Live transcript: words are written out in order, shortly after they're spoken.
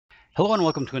Hello and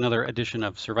welcome to another edition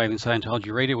of Surviving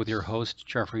Scientology Radio with your host,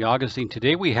 Jeffrey Augustine.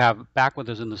 Today we have back with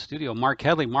us in the studio, Marc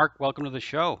Headley. Marc, welcome to the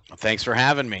show. Thanks for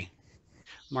having me.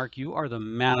 Marc, you are the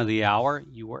man of the hour.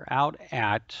 You were out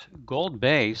at Gold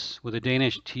Base with a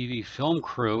Danish TV film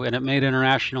crew, and it made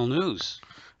international news.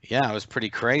 Yeah, it was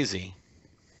pretty crazy.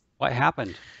 What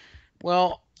happened?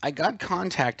 Well, I got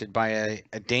contacted by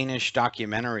a Danish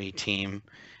documentary team,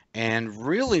 and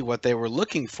really what they were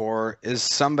looking for is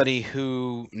somebody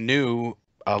who knew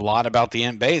a lot about the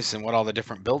Int Base and what all the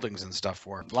different buildings and stuff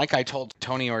were. Like I told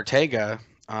Tony Ortega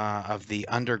of the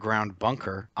underground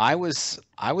bunker, I was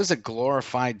a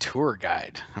glorified tour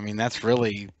guide. I mean, that's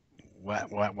really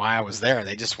why I was there.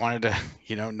 They just wanted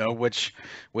to, know which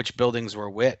buildings were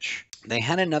which. They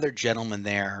had another gentleman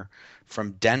there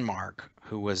from Denmark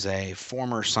who was a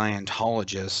former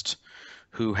Scientologist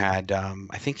who had,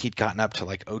 I think he'd gotten up to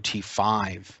like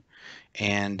OT5,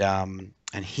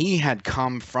 and he had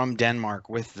come from Denmark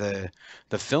with the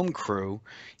film crew,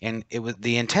 and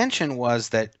the intention was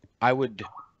that I would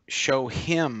show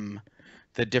him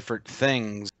the different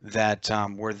things that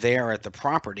were there at the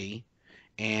property,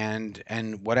 and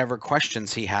whatever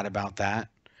questions he had about that,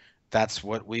 that's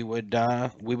what we would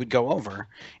go over.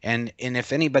 And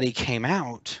if anybody came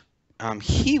out,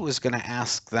 he was going to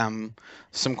ask them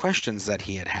some questions that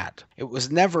he had. It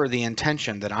was never the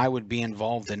intention that I would be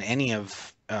involved in any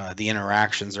of the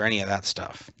interactions or any of that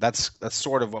stuff. That's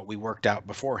sort of what we worked out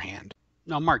beforehand.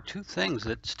 Now, Marc, two things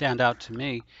that stand out to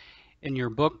me in your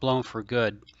book, Blown for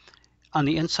Good. On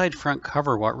the inside front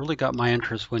cover, what really got my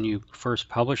interest when you first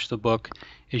published the book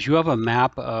is you have a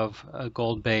map of a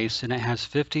Gold Base, and it has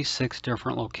 56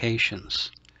 different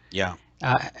locations. Yeah.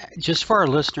 Just for our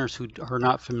listeners who are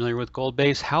not familiar with Gold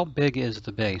Base, how big is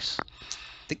the base?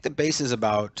 I think the base is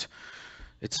about,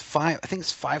 I think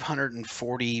it's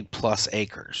 540 plus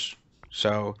acres.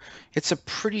 So it's a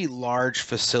pretty large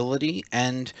facility,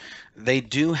 and they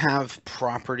do have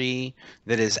property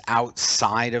that is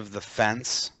outside of the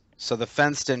fence. So the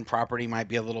fenced-in property might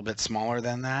be a little bit smaller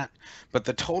than that, but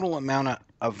the total amount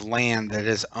of land that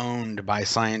is owned by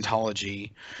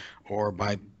Scientology or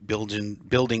by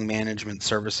building management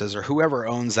services or whoever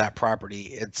owns that property,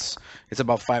 it's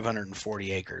about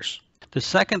 540 acres. The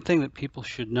second thing that people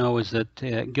should know is that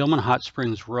Gilman Hot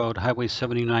Springs Road, Highway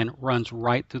 79, runs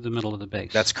right through the middle of the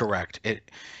base. That's correct.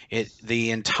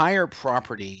 The entire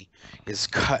property is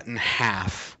cut in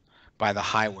half by the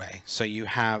highway. So you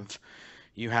have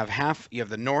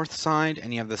the north side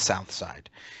and you have the south side.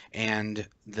 And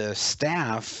the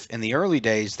staff in the early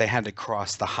days, they had to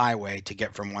cross the highway to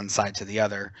get from one side to the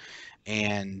other.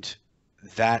 And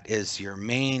that is your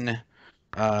main,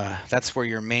 that's where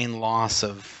your main loss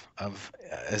of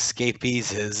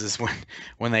escapees is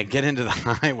when they get into the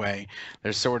highway,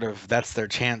 that's their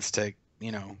chance to,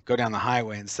 go down the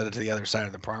highway instead of to the other side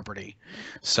of the property.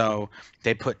 So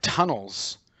they put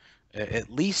tunnels, at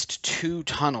least 2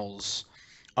 tunnels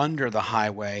under the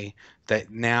highway, that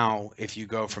now if you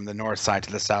go from the north side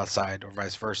to the south side or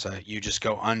vice versa, you just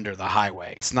go under the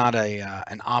highway. It's not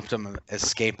an optimum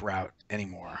escape route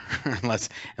anymore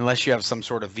unless you have some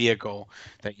sort of vehicle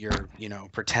that you're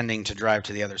pretending to drive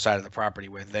to the other side of the property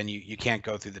with. Then you can't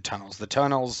go through the tunnels. The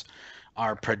tunnels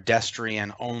are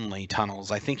pedestrian only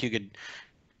tunnels. I think you could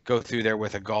go through there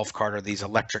with a golf cart or these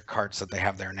electric carts that they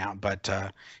have there now, but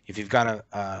if you've got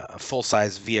a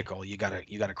full-size vehicle, you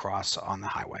gotta cross on the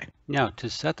highway. Now, to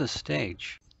set the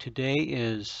stage, today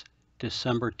is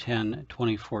December 10,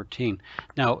 2014.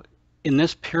 Now, in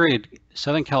this period,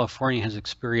 Southern California has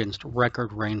experienced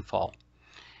record rainfall,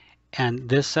 and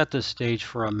this set the stage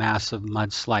for a massive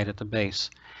mudslide at the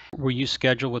base. Were you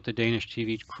scheduled with the Danish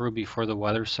TV crew before the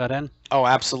weather set in? Oh,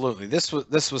 absolutely. This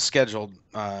was scheduled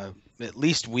at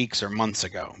least weeks or months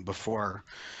ago, before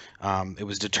it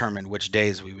was determined which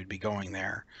days we would be going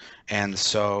there. And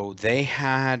so they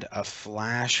had a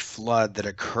flash flood that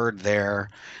occurred there,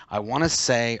 I want to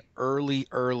say early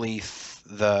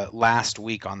the last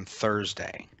week on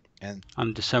Thursday. And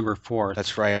on December 4th.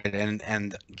 That's right.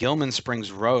 And Gilman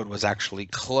Springs Road was actually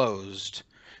closed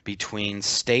between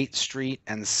State Street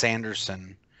and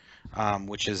Sanderson,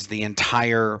 which is the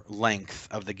entire length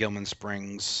of the Gilman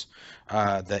Springs,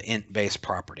 the Int Base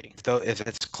property. If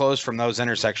it's closed from those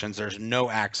intersections, there's no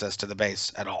access to the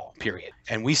base at all, period.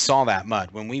 And we saw that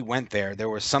mud. When we went there, there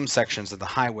were some sections of the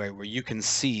highway where you can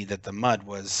see that the mud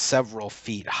was several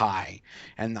feet high.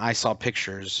 And I saw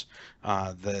pictures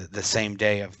the same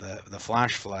day of the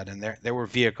flash flood, and there were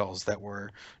vehicles that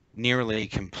were nearly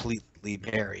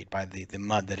completely buried by the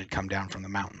mud that had come down from the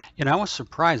mountain. And I was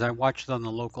surprised. I watched it on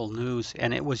the local news,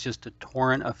 and it was just a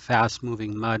torrent of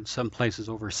fast-moving mud, some places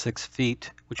over 6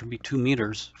 feet, which would be 2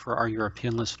 meters for our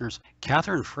European listeners.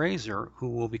 Catherine Fraser, who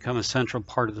will become a central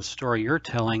part of the story you're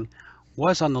telling,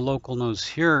 was on the local news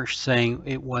here saying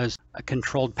it was a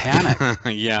controlled panic.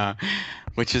 Yeah,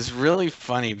 which is really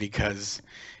funny because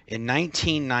in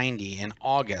 1990, in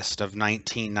August of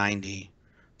 1990,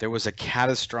 there was a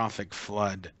catastrophic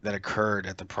flood that occurred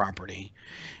at the property,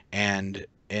 and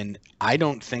I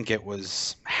don't think it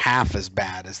was half as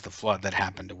bad as the flood that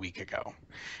happened a week ago.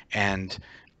 And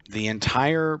the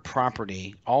entire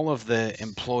property, all of the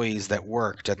employees that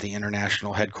worked at the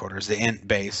international headquarters, the Int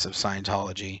Base of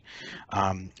Scientology,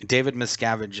 David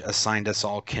Miscavige assigned us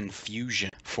all confusion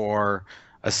for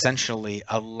essentially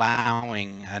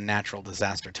allowing a natural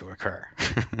disaster to occur.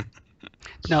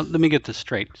 Now, let me get this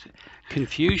straight.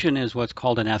 Confusion is what's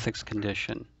called an ethics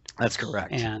condition. That's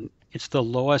correct. And it's the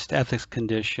lowest ethics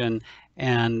condition,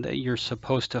 and you're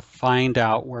supposed to find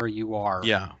out where you are.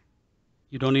 Yeah.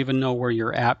 You don't even know where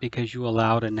you're at because you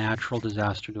allowed a natural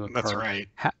disaster to occur. That's right.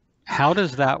 How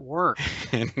does that work?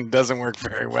 It doesn't work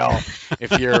very well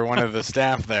if you're one of the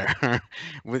staff there.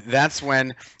 That's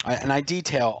when, and I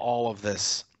detail all of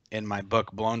this in my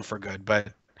book, Blown for Good, but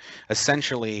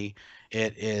essentially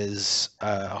it is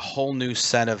a whole new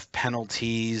set of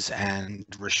penalties and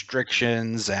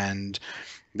restrictions, and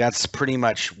that's pretty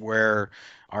much where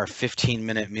our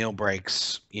 15-minute meal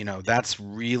breaks, that's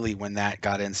really when that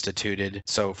got instituted.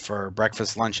 So for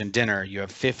breakfast, lunch, and dinner, you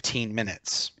have 15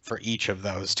 minutes for each of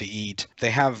those to eat.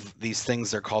 They have these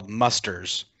things they're called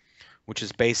musters, which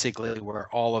is basically where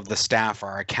all of the staff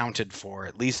are accounted for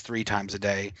at least 3 times a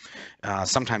day,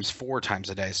 sometimes 4 times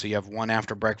a day. So you have one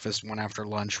after breakfast, one after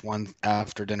lunch, one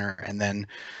after dinner, and then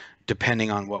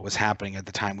depending on what was happening at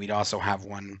the time, we'd also have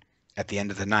one at the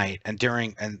end of the night. And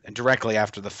directly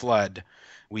after the flood,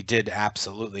 we did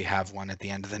absolutely have one at the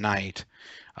end of the night,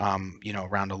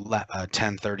 around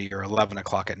 10:30 or 11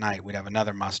 o'clock at night, we'd have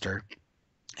another muster.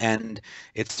 And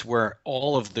it's where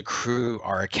all of the crew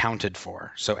are accounted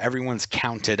for. So everyone's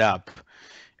counted up.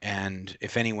 And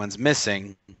if anyone's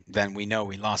missing, then we know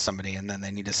we lost somebody, and then they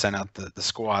need to send out the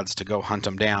squads to go hunt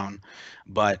them down.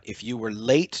 But if you were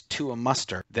late to a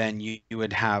muster, then you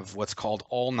would have what's called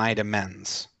all-night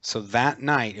amends. So that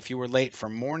night, if you were late for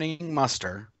morning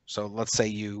muster, so let's say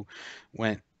you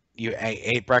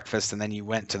ate breakfast and then you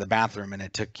went to the bathroom and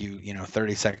it took you,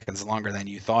 30 seconds longer than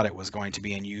you thought it was going to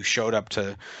be, and you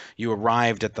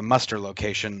arrived at the muster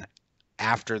location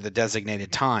after the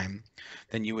designated time,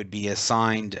 then you would be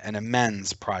assigned an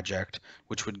amends project,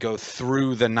 which would go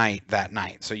through the night that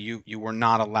night. So you were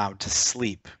not allowed to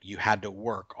sleep. You had to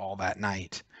work all that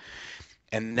night.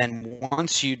 And then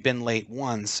once you'd been late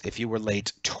once, if you were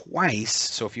late twice,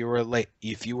 so if you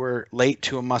were late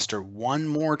to a muster one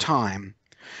more time,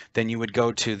 then you would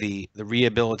go to the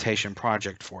Rehabilitation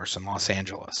Project Force in Los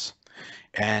Angeles.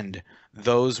 And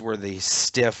those were the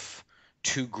stiff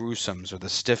two gruesomes, or the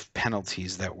stiff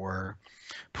penalties that were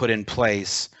put in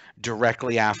place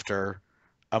directly after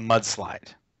a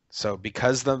mudslide. So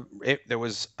because there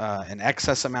was an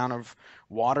excess amount of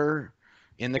water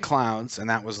in the clouds, and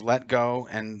that was let go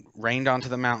and rained onto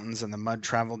the mountains, and the mud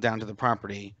traveled down to the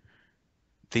property,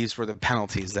 these were the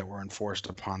penalties that were enforced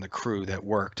upon the crew that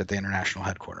worked at the international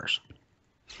headquarters.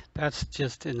 That's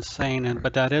just insane,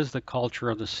 but that is the culture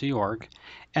of the Sea Org.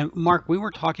 And Mark, we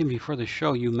were talking before the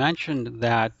show. You mentioned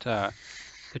that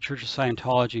the Church of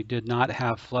Scientology did not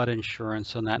have flood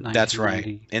insurance on that 1990. That's right.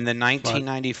 In the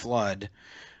 1990 flood,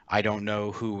 I don't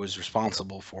know who was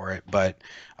responsible for it, but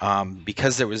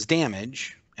because there was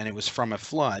damage and it was from a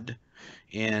flood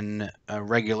in a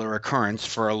regular occurrence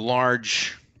for a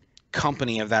large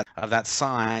company of that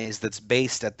size that's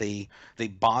based at the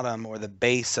bottom or the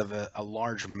base of a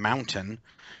large mountain,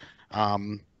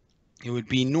 it would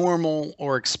be normal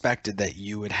or expected that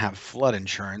you would have flood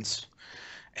insurance,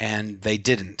 and they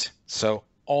didn't. So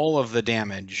all of the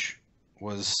damage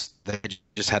they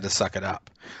just had to suck it up.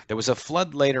 There was a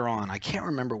flood later on. I can't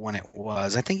remember when it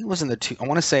was. I think it was I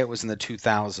want to say it was in the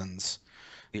 2000s,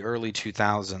 the early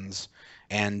 2000s.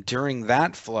 And during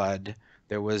that flood,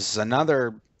 there was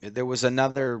another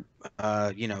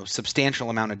substantial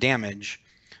amount of damage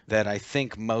that I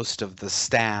think most of the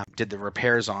staff did the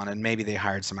repairs on, and maybe they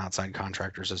hired some outside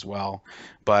contractors as well.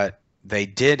 But they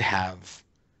did have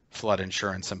flood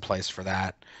insurance in place for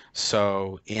that.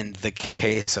 So in the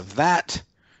case of that,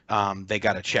 they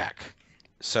got a check.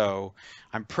 So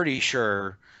I'm pretty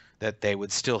sure that they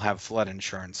would still have flood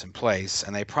insurance in place,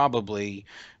 and they probably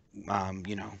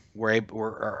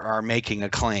are making a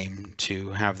claim to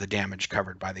have the damage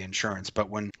covered by the insurance. But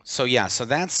so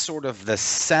that's sort of the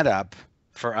setup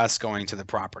for us going to the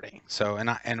property. So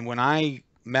and when I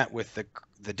met with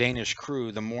the Danish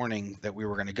crew the morning that we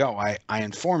were going to go, I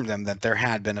informed them that there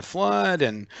had been a flood,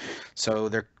 and so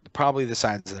they're probably the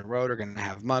sides of the road are going to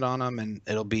have mud on them, and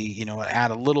it'll be,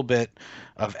 add a little bit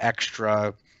of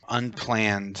extra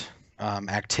unplanned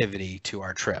activity to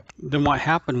our trip. Then what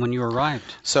happened when you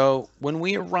arrived? So when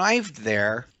we arrived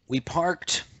there, we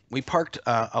parked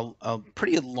a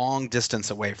pretty long distance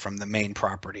away from the main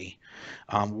property,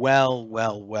 well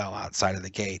outside of the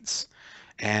gates,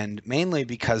 and mainly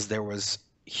because there was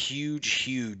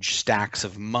huge stacks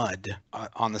of mud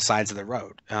on the sides of the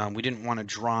road. We didn't want to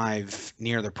drive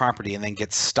near the property and then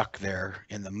get stuck there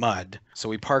in the mud. So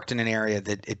we parked in an area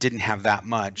that it didn't have that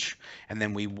much, and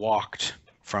then we walked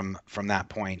from that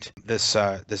point. This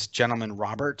gentleman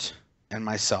Robert and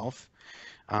myself,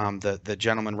 the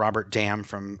gentleman Robert Dam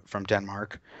from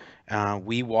Denmark,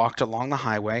 we walked along the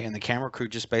highway, and the camera crew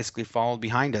just basically followed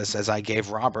behind us as I gave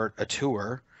Robert a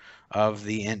tour of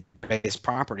the Int Base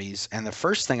properties. And the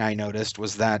first thing I noticed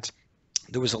was that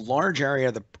there was a large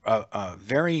area, the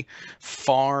very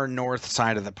far north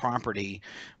side of the property,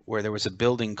 where there was a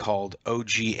building called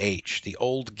OGH, the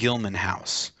Old Gilman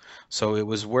House. So it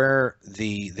was where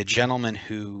the gentleman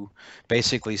who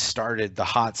basically started the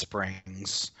hot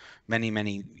springs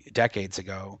many decades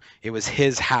ago, it was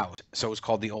his house. So it was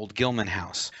called the Old Gilman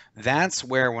House. That's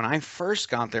where, when I first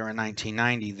got there in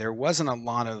 1990, there wasn't a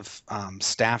lot of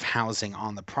staff housing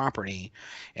on the property.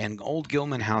 And Old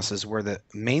Gilman House is where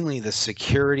mainly the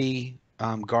security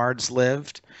guards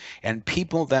lived, and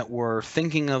people that were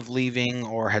thinking of leaving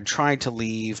or had tried to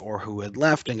leave or who had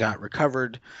left and got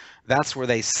recovered, that's where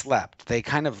they slept. They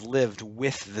kind of lived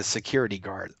with the security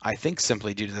guard. I think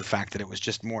simply due to the fact that it was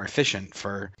just more efficient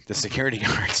for the security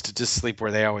guards to just sleep where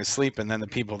they always sleep, and then the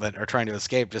people that are trying to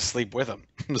escape just sleep with them.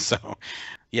 So,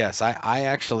 yes, I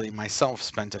actually myself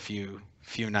spent a few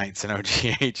nights in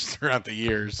OGH throughout the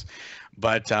years,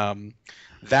 but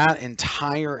that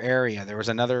entire area, there was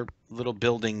another little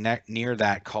building near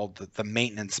that called the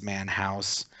Maintenance Man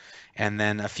House, and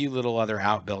then a few little other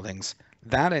outbuildings.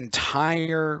 That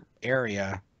entire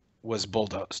area was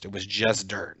bulldozed. It was just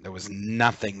dirt. There was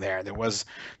nothing there. There was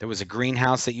a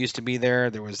greenhouse that used to be there.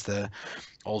 There was the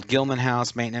Old Gilman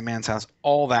House, Maintenance Man's house.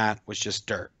 All that was just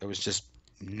dirt. There was just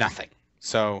nothing.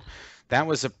 So that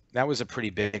was a pretty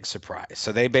big surprise.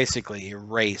 So they basically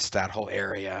erased that whole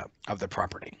area of the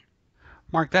property.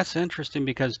 Mark, that's interesting,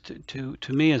 because to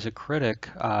me as a critic,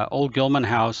 Old Gilman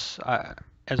House,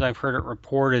 as I've heard it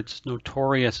reported, it's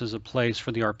notorious as a place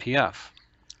for the RPF.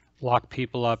 Lock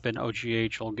people up in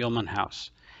OGH, Old Gilman House.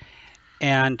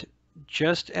 And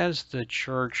just as the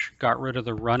church got rid of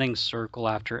the running circle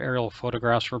after aerial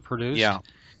photographs were produced, Yeah,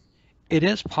 it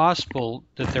is possible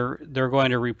that they're going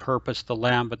to repurpose the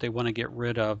land, but they want to get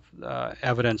rid of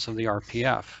evidence of the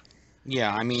RPF.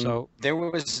 yeah. I mean, there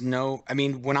was no. I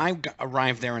mean, when I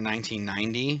arrived there in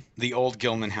 1990, the Old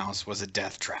Gilman House was a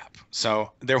death trap.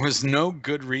 So there was no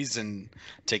good reason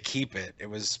to keep it. It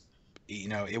was,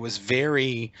 it was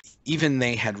very. Even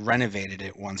they had renovated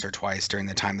it once or twice during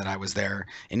the time that I was there,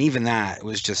 and even that, it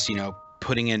was just,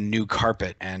 putting in new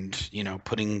carpet and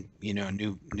putting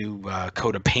new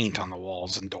coat of paint on the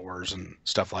walls and doors and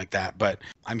stuff like that. But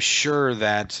I'm sure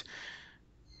that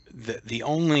the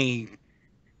only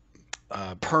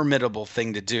permittable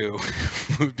thing to do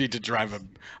would be to drive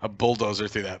a bulldozer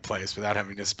through that place without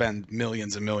having to spend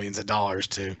millions and millions of dollars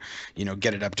to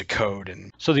get it up to code.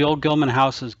 And so the Old Gilman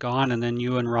House is gone, and then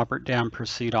you and Robert Dam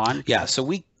proceed on. Yeah, so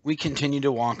we continue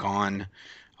to walk on.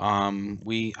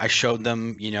 I showed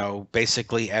them,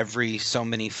 basically every so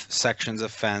many sections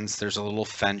of fence. There's a little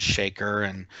fence shaker,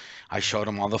 and I showed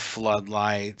them all the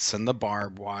floodlights and the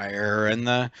barbed wire and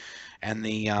the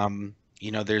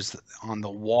there's on the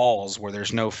walls where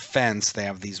there's no fence, they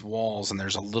have these walls, and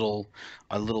there's a little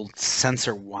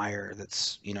sensor wire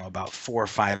that's about 4 or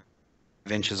 5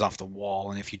 inches off the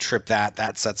wall, and if you trip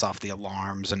that sets off the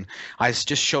alarms. And I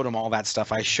just showed them all that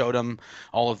stuff. I showed them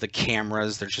all of the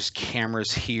cameras. There's just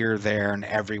cameras here, there, and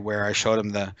everywhere. I showed them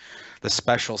the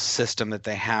special system that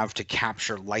they have to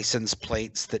capture license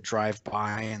plates that drive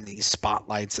by, and these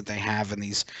spotlights that they have, and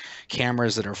these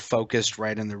cameras that are focused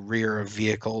right in the rear of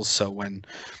vehicles, so when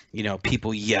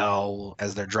people yell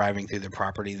as they're driving through the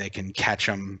property, they can catch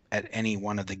them at any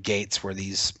one of the gates where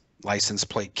these license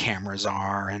plate cameras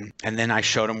are. And then I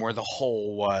showed them where the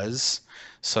hole was,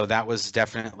 So that was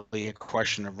definitely a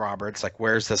question of Robert's, like,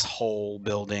 where's this hole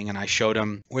building? And I showed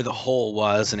him where the hole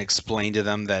was and explained to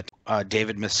them that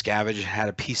David Miscavige had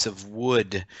a piece of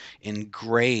wood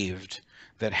engraved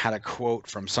that had a quote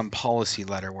from some policy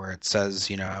letter where it says,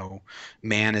 you know,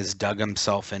 man has dug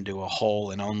himself into a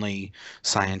hole and only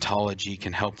Scientology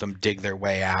can help them dig their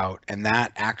way out. And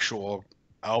that actual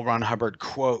L. Ron Hubbard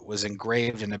quote was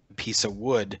engraved in a piece of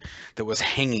wood that was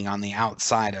hanging on the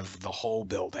outside of the hole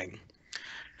building.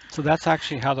 So that's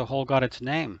actually how the hole got its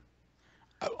name.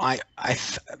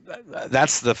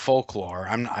 That's the folklore.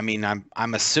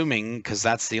 I'm assuming, because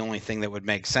that's the only thing that would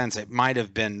make sense. It might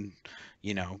have been,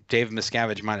 you know, Dave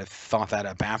Miscavige might have thought that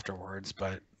up afterwards,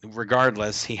 but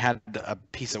regardless, he had a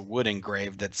piece of wood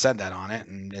engraved that said that on it,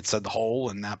 and it said the hole,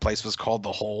 and that place was called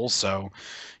the Hole. So,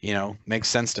 you know, makes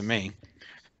sense to me.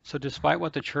 So despite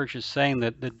what the church is saying,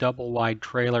 that the double wide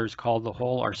trailers called the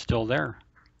Hole are still there.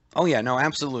 Oh yeah, no,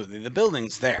 absolutely. The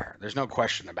building's there. There's no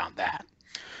question about that.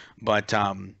 But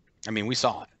I mean, we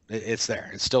saw it. It's there.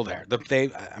 It's still there.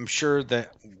 I'm sure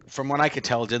that from what I could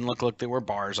tell, it didn't look like there were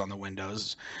bars on the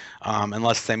windows,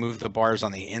 unless they moved the bars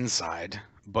on the inside.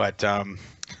 But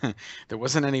there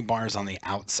wasn't any bars on the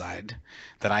outside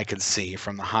that I could see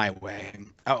from the highway.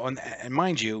 Oh, and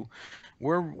mind you,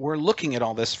 we're looking at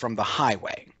all this from the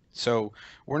highway, so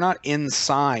we're not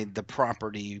inside the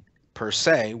property per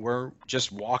se. We're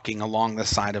just walking along the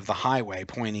side of the highway,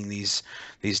 pointing these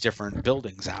different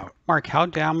buildings out. Mark, how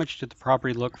damaged did the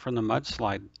property look from the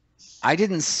mudslide? I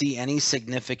didn't see any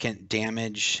significant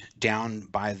damage down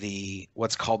by the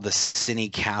what's called the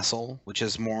Cine Castle, which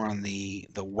is more on the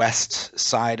west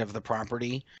side of the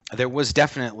property. There was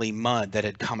definitely mud that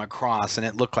had come across, and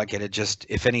it looked like it had just,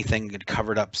 if anything, had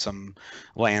covered up some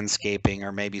landscaping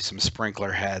or maybe some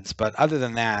sprinkler heads. But other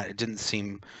than that, it didn't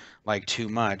seem like too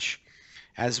much.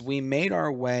 As we made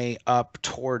our way up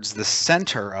towards the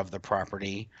center of the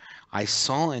property, I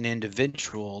saw an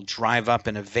individual drive up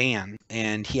in a van,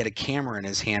 and he had a camera in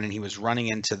his hand, and he was running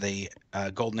into the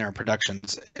Golden Era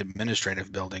Productions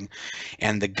administrative building.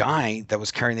 And the guy that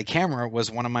was carrying the camera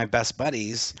was one of my best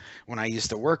buddies when I used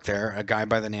to work there, a guy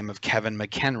by the name of Kevin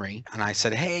McHenry. And I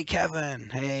said, "Hey, Kevin,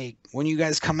 hey, when are you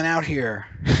guys coming out here?"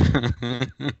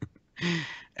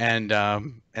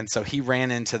 And so he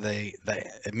ran into the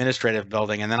administrative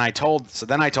building, and then I told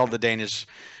the Danish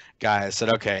guy, I said,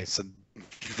 "Okay, so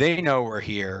they know we're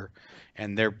here,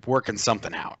 and they're working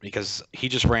something out, because he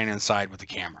just ran inside with the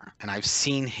camera, and I've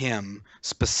seen him,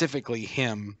 specifically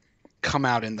him, come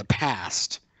out in the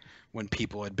past when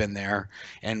people had been there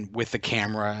and with the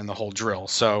camera and the whole drill."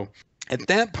 So at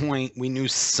that point, we knew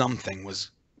something was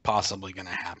possibly going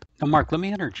to happen. Now, Mark, let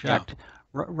me interject. Yeah.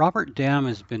 Robert Dam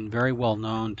has been very well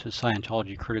known to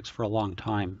Scientology critics for a long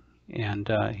time, and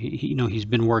he's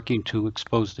been working to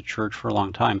expose the church for a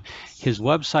long time. His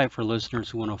website for listeners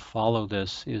who want to follow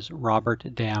this is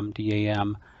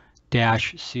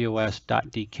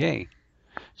robertdam-cos.dk.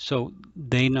 So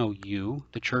they know you,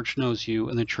 the church knows you,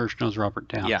 and the church knows Robert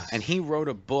Dam. Yeah, and he wrote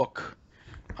a book.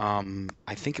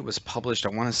 I think it was published, I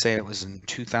want to say it was in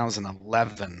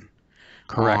 2011.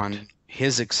 Correct. On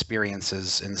his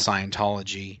experiences in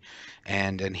Scientology,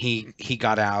 and he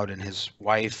got out, and his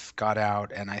wife got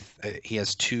out, and he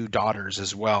has two daughters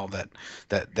as well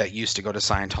that used to go to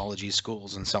Scientology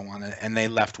schools and so on, and they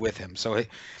left with him. So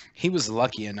he was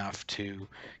lucky enough to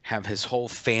have his whole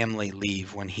family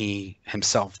leave when he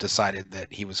himself decided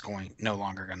that he was no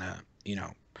longer going to,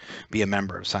 be a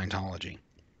member of Scientology.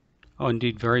 Oh,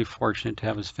 indeed, very fortunate to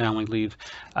have his family leave.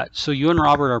 So you and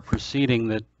Robert are proceeding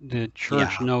that the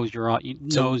church knows you're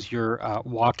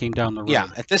walking down the road. Yeah,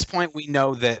 at this point we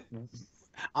know that.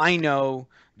 I know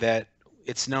that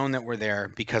it's known that we're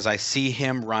there because I see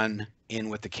him run in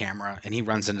with the camera, and he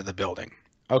runs into the building.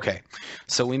 Okay,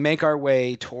 so we make our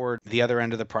way toward the other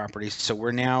end of the property. So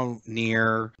we're now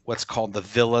near what's called the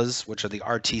villas, which are the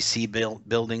RTC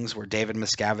buildings where David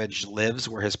Miscavige lives,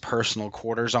 where his personal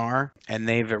quarters are. And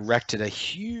they've erected a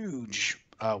huge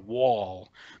wall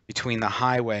between the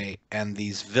highway and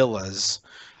these villas,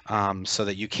 so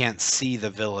that you can't see the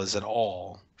villas at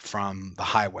all from the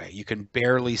highway. You can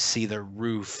barely see the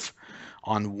roof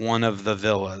on one of the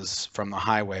villas from the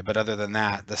highway. But other than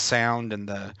that, the sound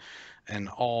and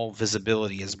all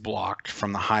visibility is blocked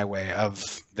from the highway of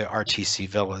the RTC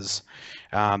villas.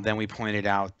 Then we pointed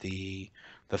out the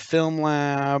film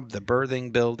lab, the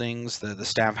birthing buildings, the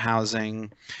staff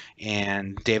housing,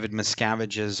 and David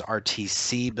Miscavige's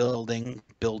RTC building,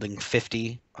 Building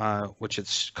 50, which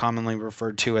it's commonly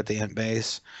referred to at the Int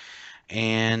Base.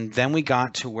 And then we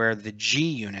got to where the G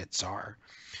units are.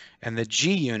 And the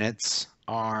G units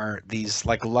are these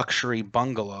like luxury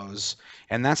bungalows,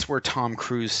 and that's where Tom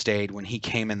Cruise stayed when he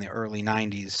came in the early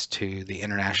 90s to the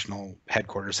international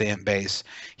headquarters, Int Base.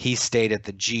 He stayed at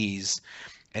the G's,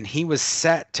 and he was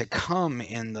set to come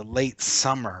in the late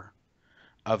summer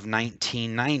of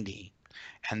 1990,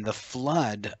 and the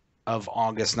flood of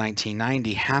August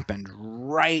 1990 happened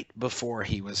right before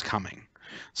he was coming.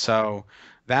 So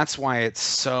that's why it's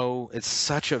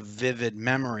such a vivid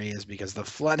memory, is because the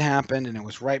flood happened and it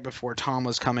was right before Tom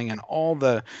was coming, and all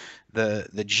the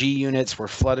G units were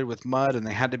flooded with mud and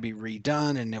they had to be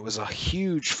redone, and it was a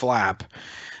huge flap,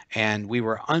 and we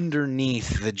were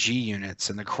underneath the G units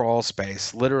in the crawl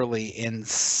space, literally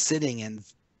sitting in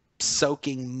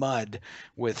soaking mud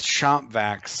with shop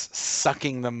vacs,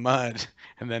 sucking the mud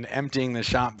and then emptying the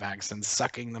shop vacs and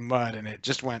sucking the mud, and it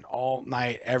just went all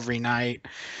night, every night,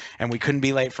 and we couldn't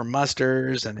be late for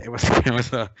musters, and it was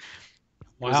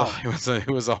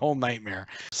a whole nightmare.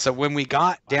 So when we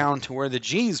got down to where the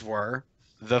G's were,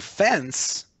 the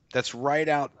fence that's right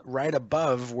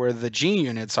above where the G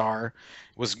units are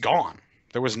was gone.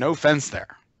 There was no fence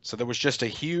there. So there was just a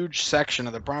huge section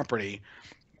of the property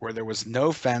where there was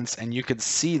no fence, and you could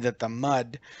see that the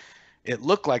mud, it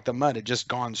looked like the mud had just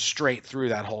gone straight through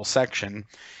that whole section.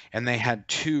 And they had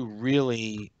two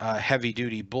really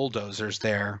heavy-duty bulldozers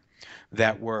there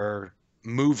that were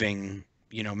moving,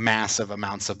 massive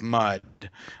amounts of mud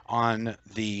on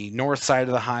the north side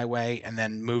of the highway, and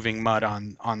then moving mud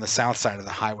on the south side of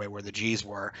the highway where the G's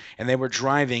were. And they were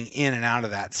driving in and out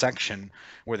of that section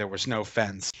where there was no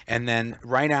fence. And then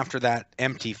right after that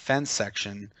empty fence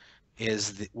section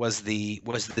was the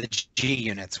G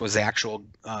units, was the actual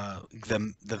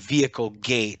the vehicle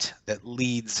gate that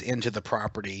leads into the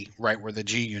property right where the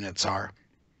G units are.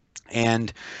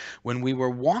 And when we were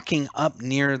walking up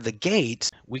near the gate,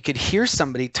 we could hear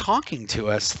somebody talking to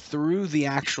us through the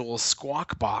actual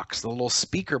squawk box, the little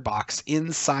speaker box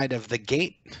inside of the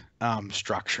gate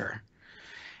structure.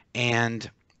 And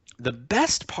the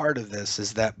best part of this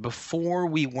is that before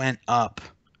we went up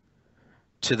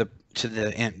to the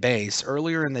Int Base,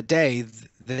 earlier in the day,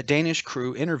 the Danish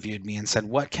crew interviewed me and said,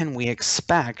 what can we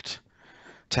expect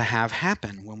to have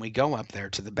happen when we go up there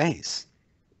to the base?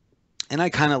 And I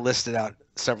kind of listed out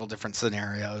several different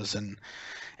scenarios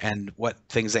and what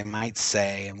things they might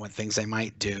say and what things they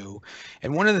might do.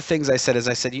 And one of the things I said is,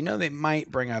 they might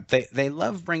bring up, they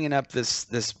love bringing up this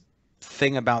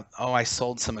thing about, I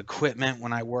sold some equipment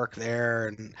when I worked there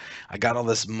and I got all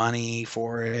this money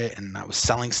for it and I was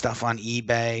selling stuff on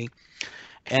eBay.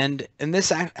 And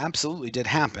this absolutely did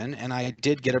happen, and I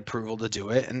did get approval to do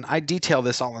it, and I detail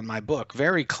this all in my book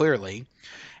very clearly.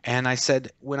 And I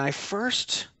said, when I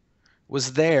first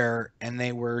was there and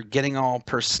they were getting all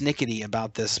persnickety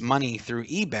about this money through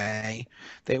eBay,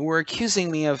 they were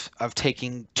accusing me of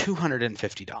taking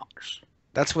 $250.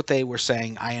 That's what they were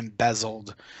saying. I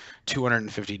embezzled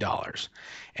 $250.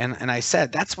 And I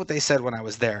said, that's what they said when I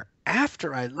was there.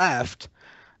 After I left,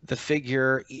 the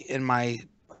figure in my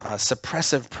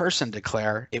suppressive person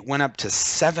declare, it went up to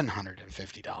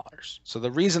 $750. So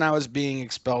the reason I was being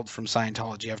expelled from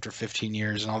Scientology after 15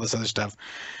 years and all this other stuff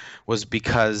was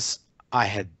because I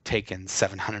had taken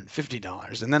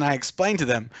 $750. And then I explained to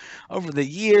them, over the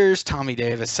years, Tommy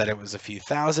Davis said it was a few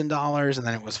 $1,000s, and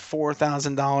then it was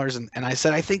 $4,000. And I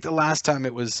said, I think the last time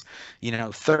it was,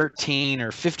 $13,000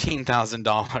 or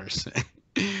 $15,000.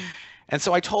 And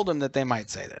so I told them that they might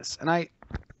say this.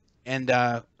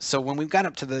 And so when we got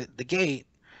up to the gate,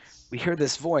 we hear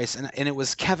this voice, and it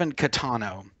was Kevin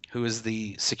Catano, who is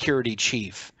the security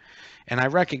chief. And I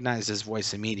recognized his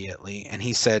voice immediately. And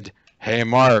he said, "Hey,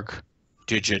 Mark,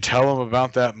 did you tell him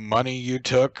about that money you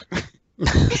took?"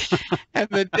 And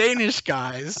the Danish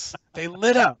guys, they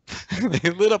lit up.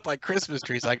 They lit up like Christmas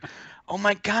trees, like, "Oh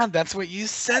my God, that's what you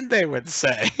said they would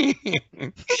say."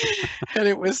 And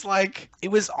it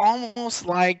was almost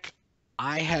like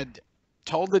I had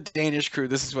told the Danish crew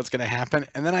this is what's going to happen,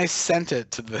 and then I sent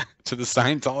it to the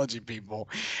Scientology people,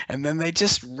 and then they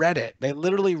just read it. They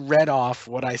literally read off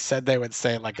what I said they would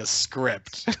say like a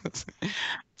script.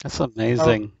 That's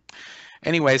amazing.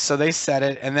 Anyway, so they said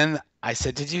it, and then I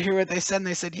said, "Did you hear what they said?" And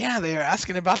they said, "Yeah, they were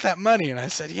asking about that money." And I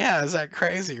said, "Yeah, is that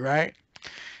crazy, right?"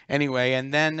 Anyway,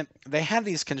 and then they had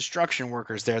these construction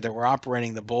workers there that were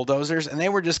operating the bulldozers, and they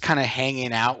were just kind of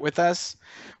hanging out with us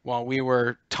while we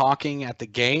were talking at the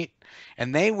gate.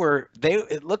 And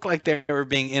it looked like they were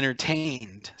being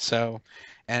entertained. So,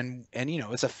 and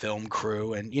it's a film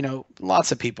crew, and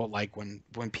lots of people like when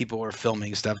people are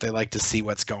filming stuff, they like to see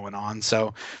what's going on.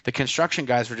 So the construction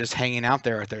guys were just hanging out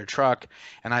there at their truck,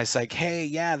 and I was like, hey,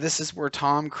 yeah, this is where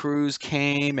Tom Cruise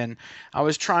came. And I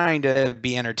was trying to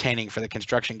be entertaining for the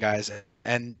construction guys,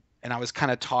 and I was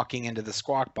kind of talking into the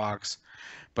squawk box,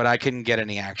 but I couldn't get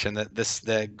any action. The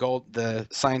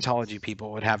Scientology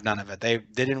people would have none of it. They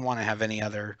didn't want to have any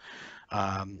other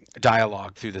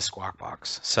dialogue through the squawk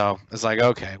box. So it's like,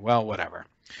 okay, well, whatever.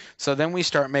 So then we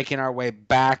start making our way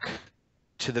back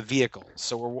to the vehicle.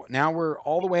 So we're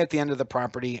all the way at the end of the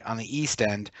property on the east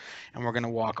end, and we're going to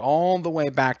walk all the way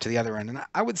back to the other end. And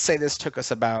I would say this took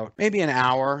us about maybe an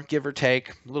hour, give or take,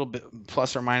 a little bit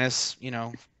plus or minus,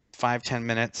 5-10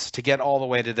 minutes to get all the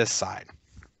way to this side.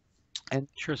 And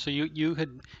sure. So you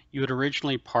had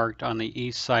originally parked on the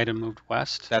east side and moved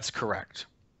west. That's correct.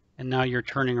 And now you're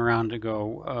turning around to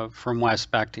go from west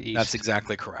back to east. That's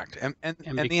exactly correct. And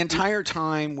the entire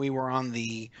time we were on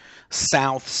the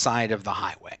south side of the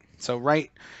highway. So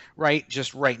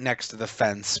just right next to the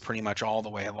fence, pretty much all the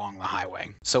way along the highway.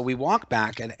 So we walk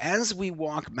back, and as we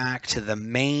walk back to the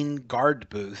main guard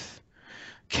booth,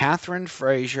 Catherine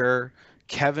Frazier,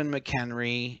 Kevin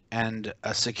McHenry, and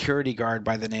a security guard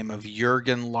by the name of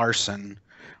Jurgen Larson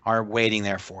are waiting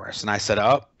there for us. And I said,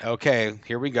 oh, okay,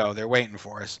 here we go. They're waiting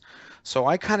for us. So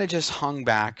I kind of just hung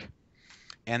back,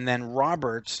 and then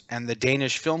Robert and the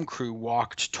Danish film crew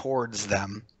walked towards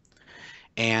them.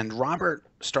 And Robert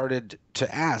started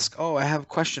to ask, oh, I have a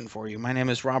question for you. My name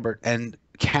is Robert. And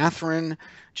Catherine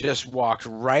just walked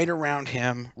right around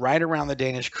him, right around the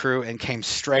Danish crew, and came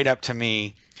straight up to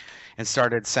me and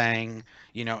started saying,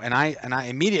 and I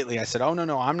immediately I said, oh,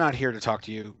 no, I'm not here to talk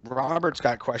to you. Robert's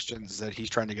got questions that he's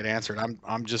trying to get answered.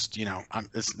 I'm just,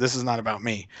 this is not about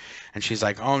me. And she's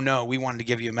like, oh, no, we wanted to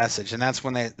give you a message. And that's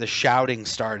when the shouting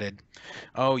started.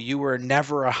 Oh, you were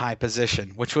never a high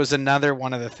position, which was another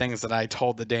one of the things that I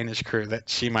told the Danish crew that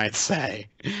she might say.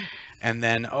 And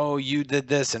then, oh, you did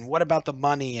this, and what about the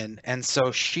money? And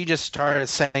so she just started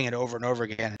saying it over and over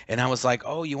again. And I was like,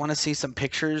 oh, you want to see some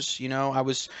pictures? I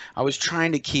was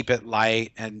trying to keep it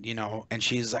light, and and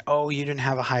she's like, oh, you didn't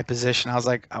have a high position. I was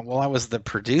like, well, I was the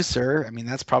producer. I mean,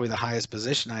 that's probably the highest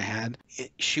position I had.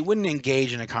 She wouldn't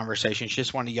engage in a conversation. She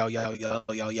just wanted to yell, yell, yell,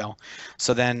 yell, yell.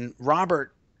 So then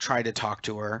Robert tried to talk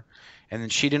to her, and then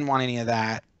she didn't want any of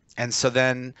that. And so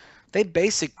then they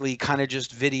basically kind of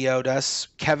just videoed us.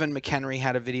 Kevin McHenry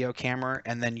had a video camera,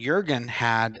 and then Jurgen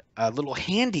had a little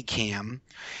handy cam,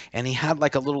 and he had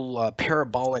like a little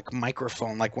parabolic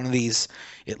microphone, like one of these.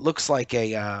 It looks like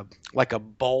a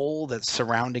bowl that's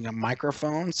surrounding a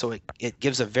microphone, so it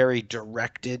gives a very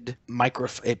directed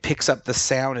microphone. It picks up the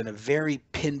sound in a very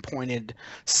pinpointed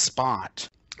spot.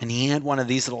 And he had one of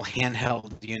these little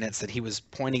handheld units that he was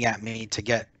pointing at me to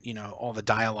get, all the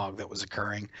dialogue that was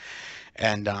occurring.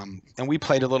 And we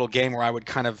played a little game where I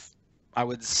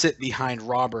would sit behind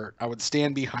Robert. I would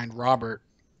stand behind Robert,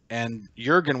 and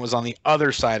Jurgen was on the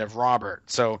other side of Robert.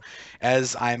 So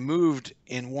as I moved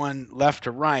in one left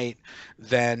to right,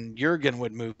 then Jurgen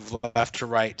would move left to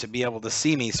right to be able to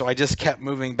see me. So I just kept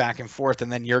moving back and forth,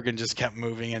 and then Jurgen just kept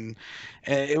moving, and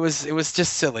it was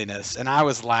just silliness. And I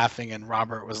was laughing, and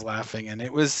Robert was laughing, and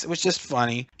it was just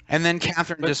funny. And then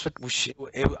Catherine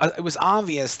it was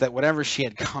obvious that whatever she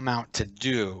had come out to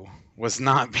do was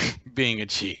not being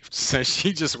achieved. So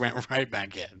she just went right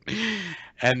back in.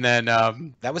 And then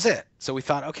that was it. So we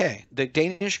thought, okay, the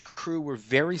Danish crew were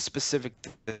very specific.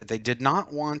 They did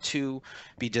not want to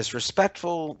be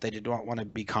disrespectful. They did not want to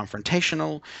be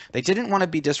confrontational. They didn't want to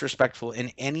be disrespectful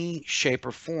in any shape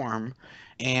or form.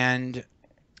 And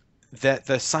that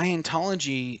the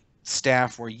Scientology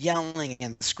staff were yelling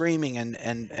and screaming and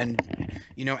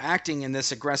acting in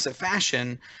this aggressive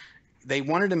fashion. They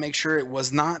wanted to make sure it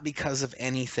was not because of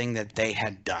anything that they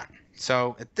had done.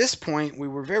 So at this point, we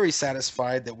were very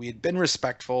satisfied that we had been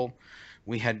respectful.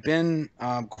 We had been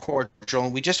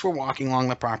cordial. We just were walking along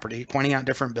the property, pointing out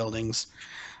different buildings.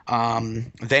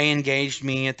 They engaged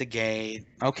me at the gate.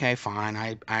 Okay, fine.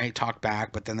 I talked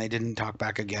back, but then they didn't talk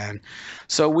back again.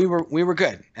 So we were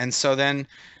good. And so then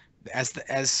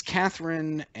as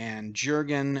Catherine and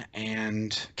Jurgen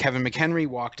and Kevin McHenry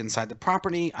walked inside the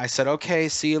property, I said, okay,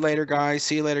 see you later, guys.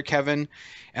 See you later, Kevin.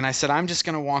 And I said, I'm just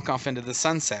going to walk off into the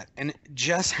sunset. And it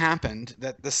just happened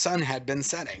that the sun had been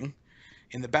setting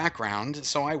in the background,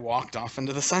 so I walked off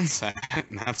into the sunset,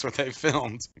 and that's what they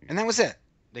filmed. And that was it.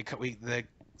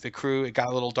 The crew, it got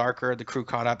a little darker. The crew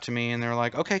caught up to me, and they were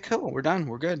like, okay, cool, we're done.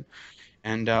 We're good.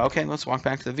 And okay, let's walk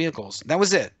back to the vehicles. That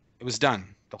was it. It was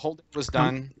done. The whole day was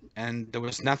done. And there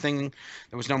was nothing,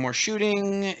 there was no more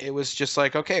shooting. It was just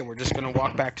like, okay, we're just going to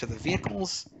walk back to the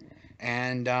vehicles.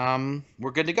 and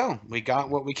we're good to go. We got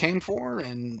what we came for,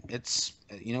 and it's,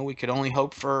 we could only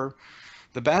hope for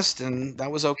the best, and that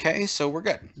was okay, so we're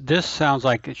good. This sounds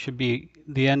like it should be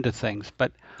the end of things,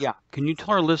 but Yeah. can you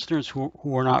tell our listeners who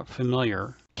are not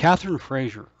familiar, Catherine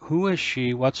Fraser, who is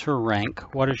she? What's her rank?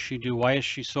 What does she do? Why is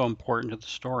she so important to the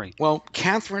story? Well,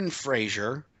 Catherine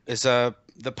Fraser is the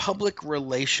public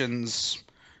relations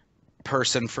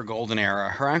person for Golden Era.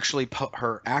 Her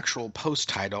actual post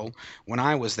title when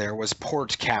I was there was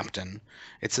port captain.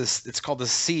 It's called the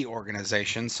Sea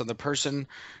Organization. So the person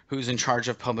who's in charge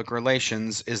of public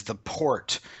relations is the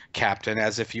port captain,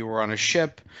 as if you were on a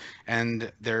ship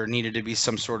and there needed to be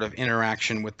some sort of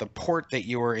interaction with the port that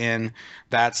you were in.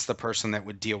 That's the person that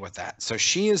would deal with that. So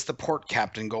she is the port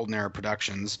captain, Golden Era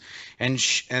Productions, and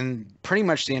pretty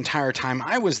much the entire time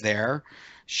I was there,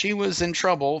 she was in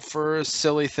trouble for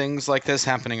silly things like this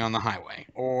happening on the highway,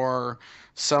 or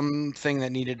something that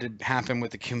needed to happen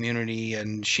with the community,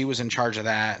 and she was in charge of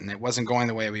that, and it wasn't going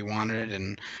the way we wanted,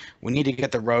 and we need to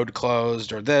get the road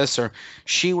closed, or this, or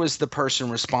she was the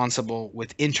person responsible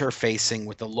with interfacing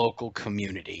with the local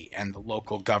community and the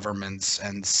local governments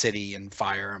and city and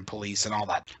fire and police and all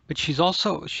that. But she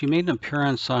made an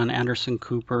appearance on Anderson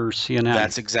Cooper CNN.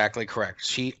 That's exactly correct.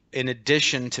 She, in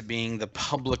addition to being the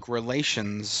public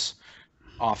relations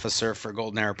officer for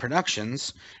Golden Era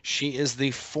Productions, she is the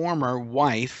former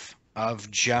wife of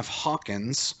Jeff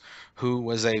Hawkins, who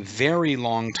was a very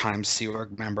long time Sea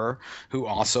Org member who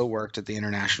also worked at the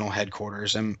international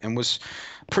headquarters and was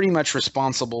pretty much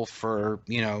responsible for,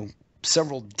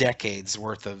 several decades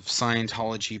worth of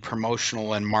Scientology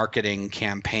promotional and marketing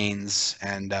campaigns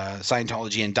and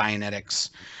Scientology and Dianetics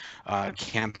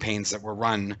campaigns that were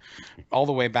run all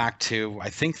the way back to, I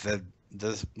think, the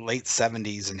late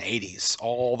 70s and 80s,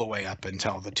 all the way up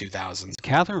until the 2000s.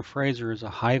 Catherine Fraser is a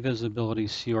high visibility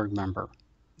Sea Org member.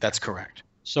 That's correct.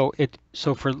 So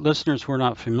for listeners who are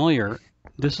not familiar,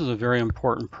 this is a very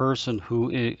important person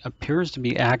who appears to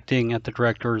be acting at the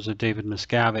direct orders of David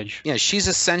Miscavige. Yeah, she's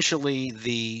essentially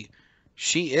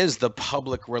she is the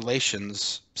public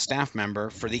relations staff member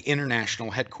for the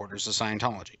international headquarters of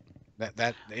Scientology.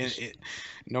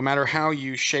 No matter how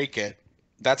you shake it,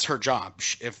 that's her job.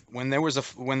 When there was a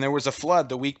flood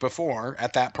the week before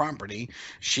at that property,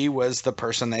 she was the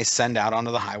person they send out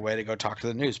onto the highway to go talk to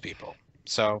the news people.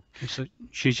 So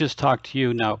she just talked to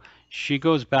you. Now she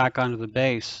goes back onto the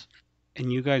base,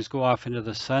 and you guys go off into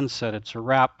the sunset. It's a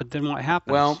wrap. But then what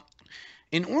happens? Well,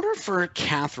 in order for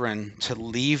Catherine to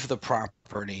leave the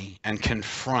property and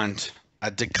confront a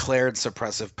declared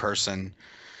suppressive person,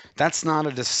 that's not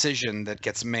a decision that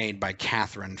gets made by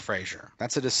Catherine Fraser.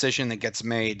 That's a decision that gets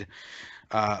made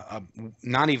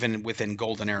not even within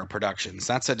Golden Era Productions.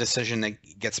 That's a decision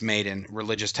that gets made in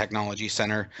Religious Technology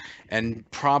Center, and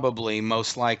probably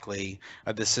most likely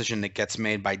a decision that gets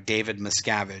made by David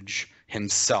Miscavige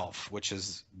himself, which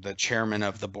is the chairman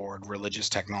of the board, Religious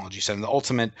Technology Center, the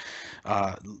ultimate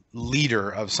leader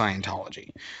of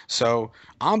Scientology. So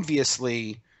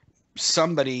obviously,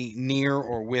 somebody near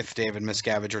or with David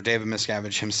Miscavige, or David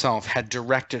Miscavige himself, had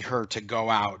directed her to go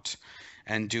out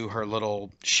and do her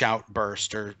little shout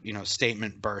burst or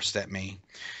statement burst at me.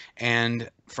 And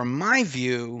from my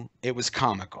view, it was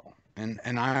comical.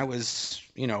 And I was,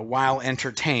 while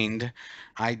entertained,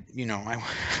 I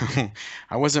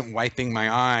wasn't wiping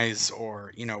my eyes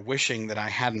or, wishing that I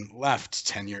hadn't left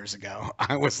 10 years ago.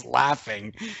 I was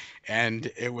laughing,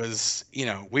 and it was,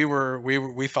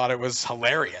 we thought it was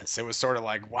hilarious. It was sort of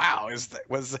like, wow,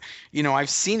 I've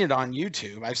seen it on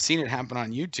YouTube. I've seen it happen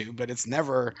on YouTube, but it's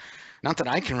never, not that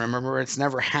I can remember, it's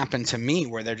never happened to me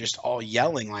where they're just all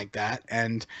yelling like that.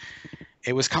 And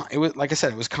it was like I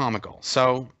said, it was comical.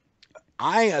 So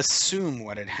I assume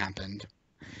what had happened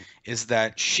is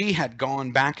that she had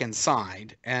gone back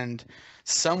inside and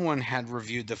someone had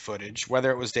reviewed the footage,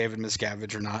 whether it was David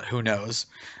Miscavige or not, who knows.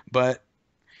 But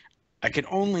I can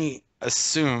only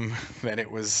assume that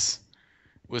it was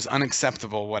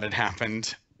unacceptable what had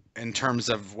happened in terms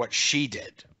of what she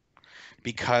did.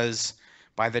 Because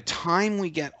by the time we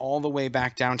get all the way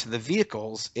back down to the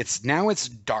vehicles, it's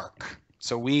dark.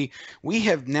 So we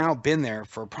have now been there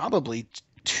for probably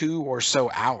 2 or so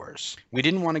hours. We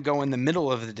didn't want to go in the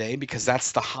middle of the day because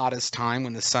that's the hottest time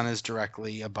when the sun is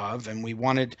directly above, and we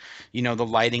wanted, the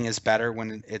lighting is better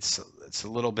when it's a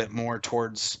little bit more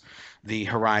towards the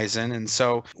horizon. And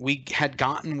so we had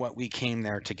gotten what we came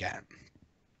there to get.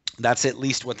 That's at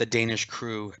least what the Danish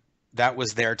crew, that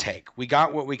was their take. We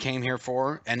got what we came here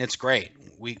for, and it's great.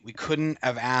 We couldn't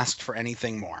have asked for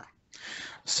anything more.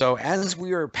 So as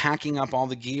we were packing up all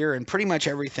the gear, and pretty much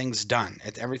everything's done,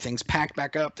 everything's packed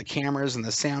back up, the cameras and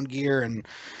the sound gear and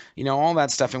all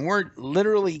that stuff, and we're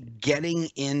literally getting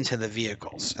into the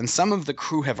vehicles, and some of the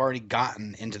crew have already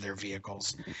gotten into their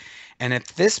vehicles. And at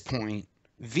this point,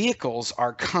 vehicles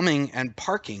are coming and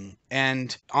parking,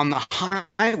 and on the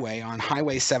highway, on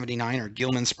Highway 79 or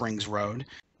Gilman Springs Road,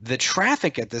 the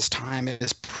traffic at this time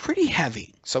is pretty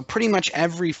heavy. So pretty much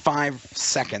every 5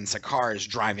 seconds, a car is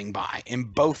driving by in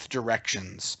both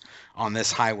directions on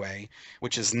this highway,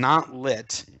 which is not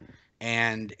lit,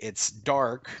 and it's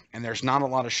dark, and there's not a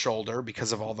lot of shoulder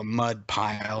because of all the mud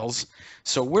piles.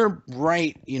 So we're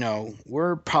right,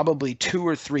 we're probably 2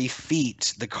 or 3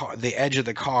 feet, the edge of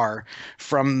the car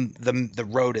from the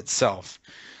road itself.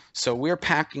 So we're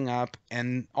packing up,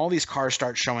 and all these cars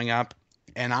start showing up,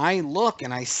 and I look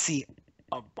and I see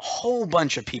a whole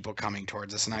bunch of people coming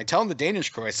towards us. And I tell the Danish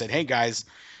crew, I said, "Hey guys,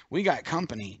 we got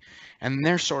company." And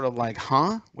they're sort of like,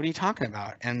 "Huh? What are you talking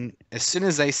about?" And as soon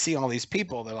as they see all these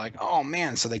people, they're like, "Oh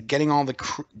man." So they're getting all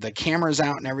the cameras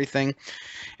out and everything.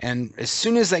 And as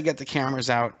soon as they get the cameras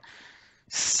out,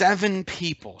 7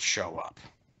 people show up.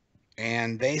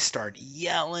 And they start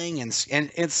yelling, and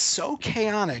it's so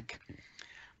chaotic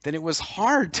that it was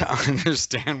hard to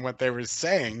understand what they were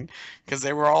saying, because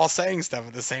they were all saying stuff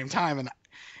at the same time.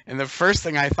 And the first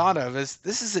thing I thought of is,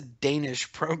 this is a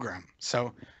Danish program,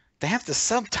 so they have to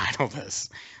subtitle this.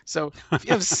 So if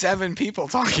you have 7 people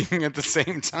talking at the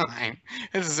same time,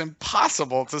 it is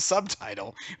impossible to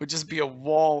subtitle. It would just be a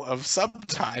wall of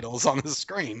subtitles on the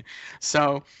screen.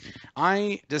 So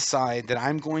I decide that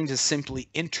I'm going to simply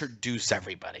introduce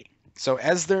everybody. So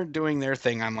as they're doing their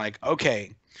thing, I'm like,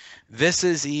 okay, this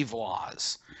is Eve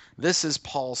Laws. This is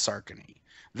Paul Sarkany.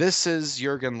 This is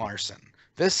Jurgen Larson.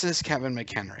 This is Kevin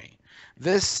McHenry.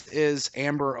 This is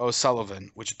Amber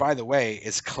O'Sullivan, which, by the way,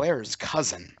 is Claire's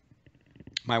cousin,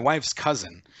 my wife's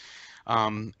cousin.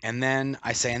 And then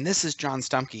I say, and this is John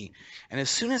Stumpke. And as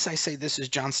soon as I say this is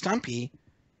John Stumpke,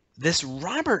 this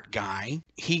Robert guy,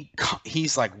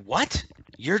 he's like, "What?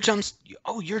 You're John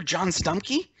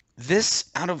Stumpke?" This,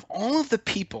 out of all of the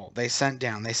people they send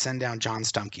down John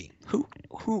Stumpke, who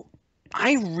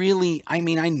I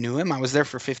knew him. I was there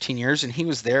for 15 years, and he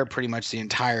was there pretty much the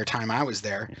entire time I was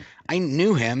there. I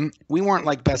knew him. We weren't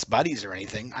like best buddies or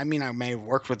anything. I may have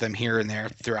worked with him here and there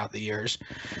throughout the years,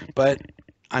 but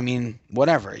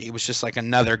whatever. He was just like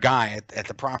another guy at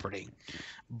the property.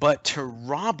 But to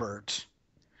Robert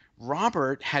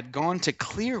had gone to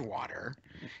Clearwater,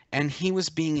 and he was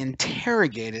being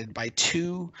interrogated by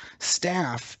 2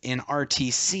 staff in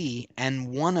RTC, and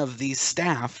one of these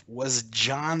staff was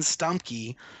John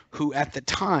Stumpke, who at the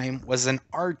time was an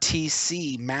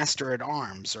RTC Master at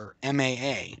Arms, or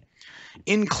MAA,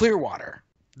 in Clearwater.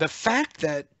 The fact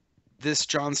that this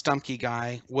John Stumpke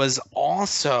guy was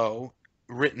also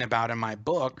written about in my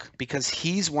book, because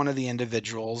he's one of the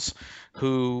individuals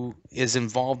who is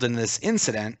involved in this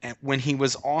incident when he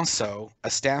was also a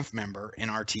staff member in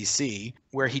RTC,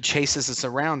 where he chases us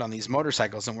around on these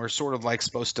motorcycles, and we're sort of like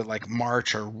supposed to like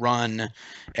march or run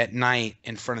at night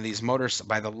in front of these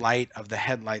by the light of the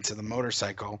headlights of the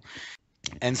motorcycle.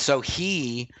 And so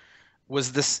he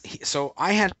was this. So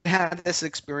I had this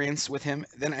experience with him,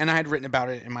 and I had written about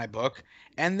it in my book.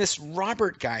 And this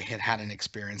Robert guy had an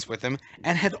experience with him,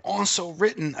 and had also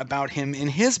written about him in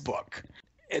his book.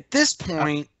 At this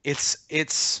point, it's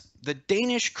the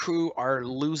Danish crew are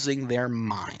losing their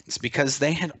minds, because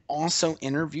they had also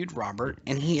interviewed Robert,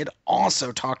 and he had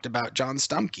also talked about John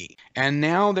Stumpke. And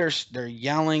now they're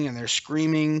yelling and they're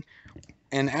screaming.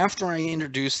 And after I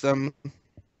introduce them,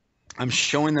 I'm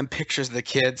showing them pictures of the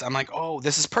kids. I'm like, "Oh,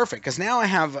 this is perfect," because now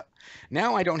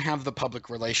I don't have the public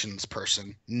relations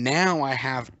person. Now I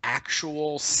have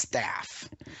actual staff.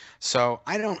 So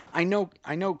I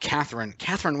know Catherine.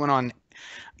 Catherine went on,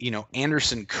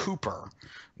 Anderson Cooper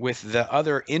with the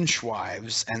other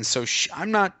Inchwives, and so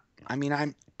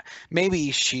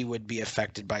maybe she would be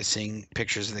affected by seeing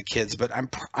pictures of the kids, but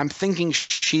I'm thinking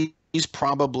she's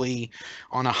probably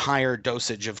on a higher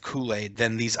dosage of Kool-Aid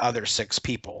than these other 6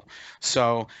 people.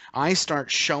 So I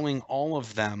start showing all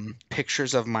of them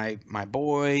pictures of my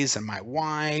boys and my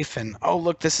wife, and, "Oh,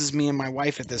 look, this is me and my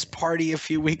wife at this party a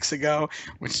few weeks ago,"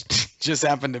 which just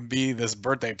happened to be this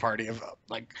birthday party of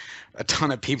like a ton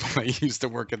of people that used to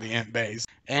work at the Int Base.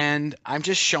 And I'm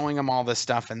just showing them all this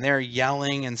stuff, and they're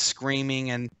yelling and screaming,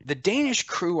 and the Danish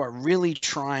crew are really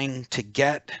trying to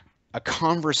get a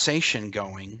conversation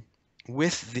going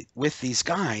with these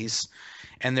guys,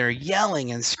 and they're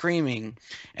yelling and screaming.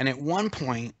 And at one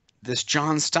point, this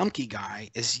John Stumpke guy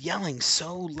is yelling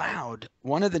so loud,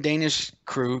 one of the Danish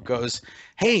crew goes,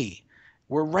 "Hey,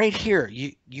 we're right here.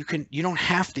 You don't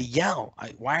have to yell.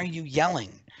 Why are you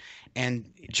yelling? And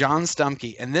John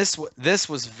Stumkey, and this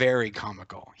was very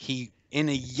comical. He, in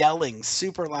a yelling,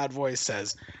 super loud voice,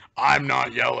 says, "I'm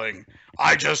not yelling.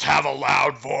 I just have a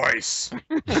loud voice."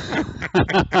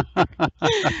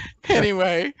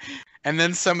 Anyway, and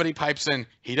then somebody pipes in,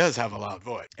 "He does have a loud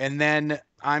voice." And then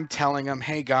I'm telling him,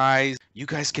 "Hey guys, you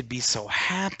guys could be so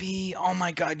happy. Oh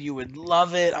my God, you would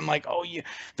love it." I'm like, "Oh,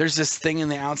 there's this thing in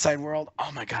the outside world.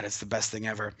 Oh my God, it's the best thing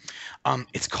ever.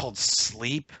 It's called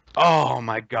sleep. Oh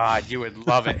my God, you would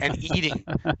love it. And eating.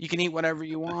 You can eat whatever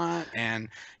you want." And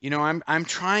I'm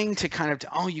trying to kind of,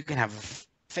 you can have a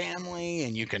family,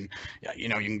 and you can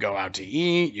go out to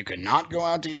eat, you can not go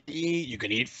out to eat, you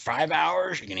can eat 5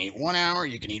 hours, you can eat 1 hour,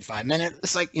 you can eat 5 minutes.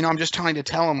 It's like, I'm just trying to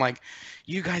tell them, like,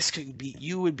 you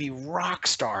would be rock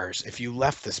stars if you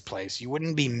left this place. You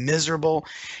wouldn't be miserable.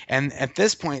 And at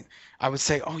this point I would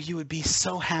say, "Oh, you would be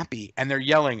so happy." And they're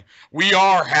yelling, "We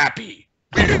are happy.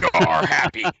 We are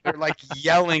happy." They're like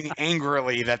yelling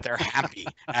angrily that they're happy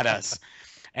at us.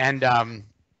 And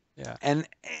Yeah. and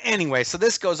anyway, so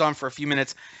this goes on for a few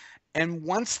minutes. And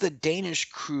once the Danish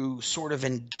crew sort of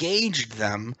engaged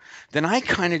them, then I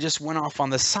kind of just went off on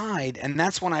the side. And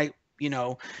that's when I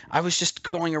was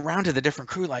just going around to the different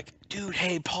crew like, "Dude,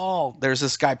 hey, Paul." There's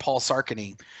this guy, Paul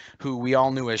Sarkany, who we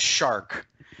all knew as Shark.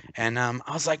 And I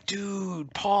was like,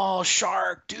 "Dude, Paul,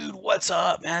 Shark, dude, what's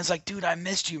up, man?" I was like, "Dude, I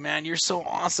missed you, man. You're so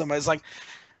awesome." I was like,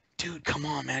 "Dude, come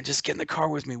on, man. Just get in the car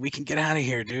with me. We can get out of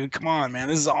here, dude. Come on, man.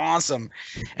 This is awesome."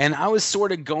 And I was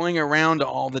sort of going around to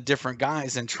all the different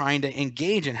guys and trying to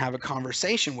engage and have a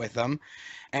conversation with them.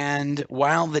 And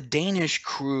while the Danish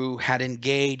crew had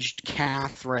engaged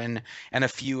Catherine and a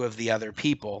few of the other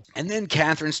people, and then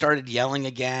Catherine started yelling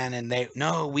again, and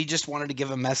we just wanted to give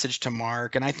a message to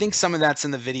Mark. And I think some of that's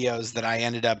in the videos that I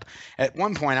ended up, at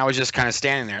one point I was just kind of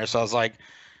standing there. So I was like,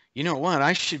 "You know what?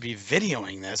 I should be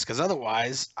videoing this, because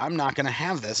otherwise I'm not going to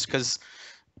have this, because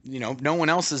no one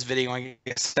else is videoing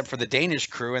except for the Danish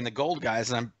crew and the gold guys,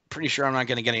 and I'm pretty sure I'm not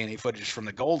going to get any footage from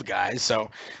the gold guys."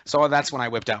 So that's when I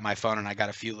whipped out my phone and I got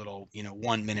a few little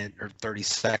 1 minute or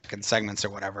 30-second segments or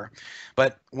whatever.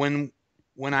 But when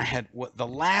I had the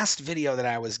last video that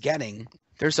I was getting,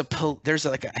 there's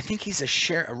I think he's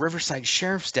a Riverside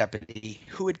sheriff's deputy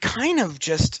who had kind of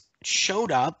just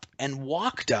showed up and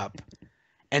walked up,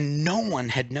 and no one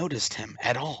had noticed him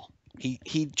at all.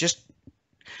 He just,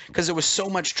 because there was so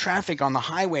much traffic on the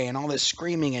highway and all this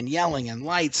screaming and yelling and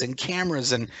lights and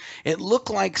cameras, and it looked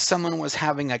like someone was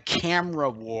having a camera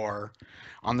war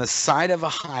on the side of a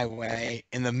highway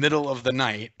in the middle of the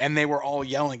night, and they were all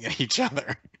yelling at each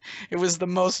other. It was the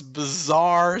most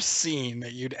bizarre scene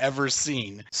that you'd ever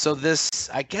seen. So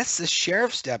I guess this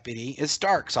sheriff's deputy is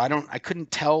Stark. So I couldn't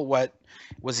tell, what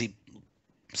was he,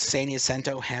 San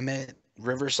Jacinto, Hemet,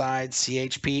 Riverside,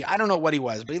 CHP? I don't know what he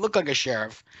was, but he looked like a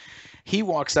sheriff. He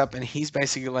walks up and he's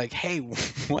basically like, "Hey,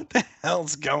 what the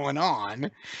hell's going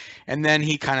on?" And then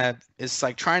he kind of is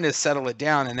like trying to settle it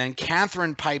down. And then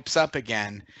Catherine pipes up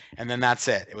again. And then that's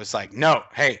it. It was like, "No,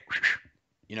 hey,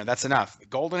 that's enough.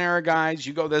 Golden era guys,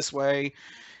 you go this way.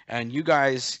 And you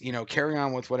guys, carry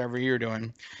on with whatever you're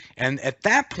doing." And at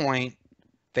that point,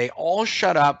 they all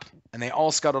shut up. And they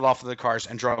all scuttled off of the cars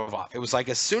and drove off. It was like,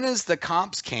 as soon as the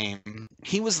cops came,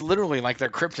 he was literally like their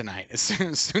kryptonite. As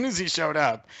soon as he showed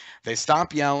up, they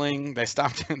stopped yelling. They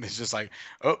stopped. It's just like,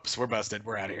 "Oops, we're busted.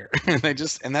 We're out of here." And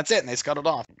that's it. And they scuttled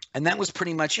off. And that was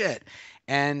pretty much it.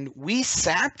 And we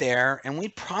sat there and we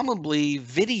probably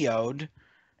videoed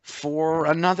for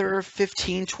another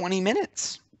 15, 20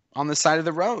 minutes on the side of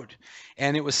the road.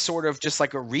 And it was sort of just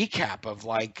like a recap of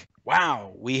like,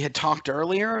 wow, we had talked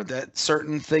earlier that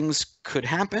certain things could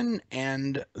happen,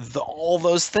 and all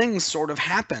those things sort of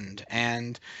happened.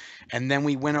 And then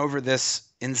we went over this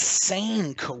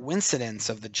insane coincidence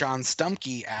of the John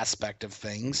Stumkey aspect of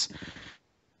things,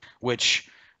 which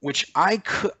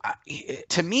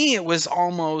to me, it was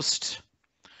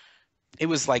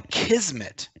like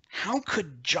kismet. How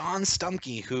could John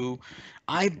Stumkey, who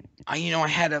I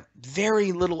had a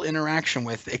very little interaction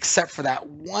with, except for that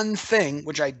one thing,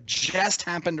 which I just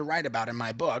happened to write about in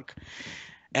my book,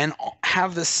 and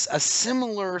have a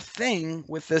similar thing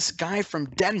with this guy from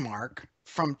Denmark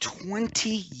from 20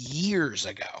 years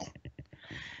ago,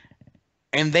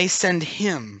 and they send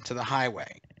him to the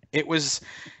highway. It was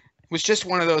just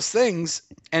one of those things,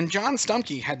 and John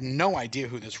Stumkey had no idea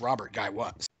who this Robert guy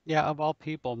was. Yeah, of all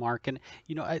people, Mark. And,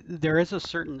 there is a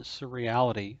certain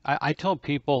surreality. I tell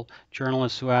people,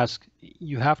 journalists who ask,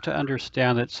 you have to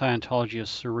understand that Scientology is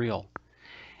surreal.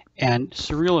 And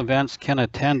surreal events can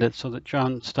attend it so that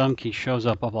John Stumkey shows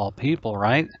up of all people,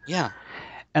 right? Yeah.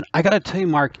 And I got to tell you,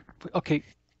 Mark, okay,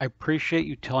 I appreciate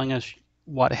you telling us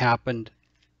what happened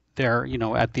there,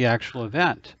 at the actual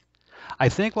event. I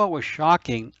think what was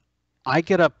shocking, I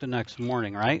get up the next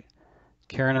morning, right?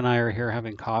 Karen and I are here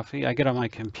having coffee. I get on my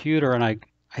computer and I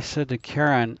said to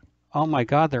Karen, "Oh my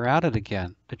God, they're at it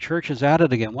again. The church is at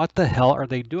it again. What the hell are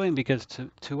they doing?" Because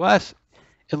to us,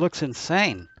 it looks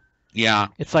insane. Yeah.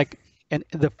 It's like, and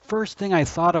the first thing I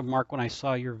thought of, Mark, when I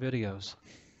saw your videos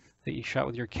that you shot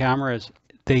with your camera is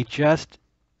they just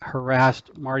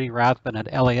harassed Marty Rathbun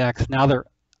at LAX. Now they're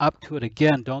up to it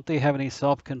again. Don't they have any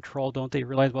self-control? Don't they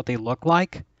realize what they look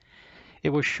like? It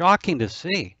was shocking to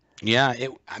see. Yeah.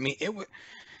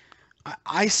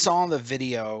 I saw the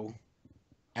video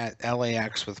at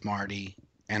LAX with Marty,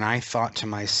 and I thought to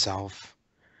myself,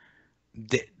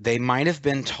 they might have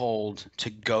been told to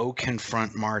go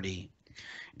confront Marty,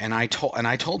 and I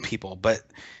told people, but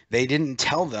they didn't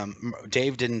tell them.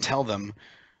 Dave didn't tell them,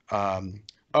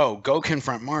 oh, go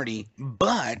confront Marty,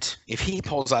 but if he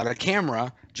pulls out a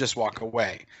camera, just walk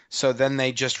away. So then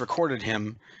they just recorded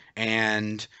him,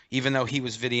 and even though he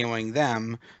was videoing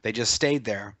them, they just stayed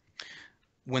there.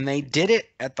 When they did it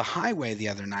at the highway the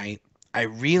other night, I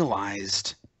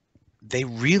realized they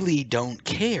really don't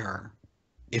care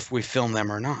if we film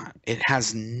them or not. It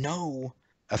has no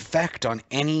effect on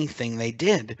anything they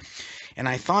did. And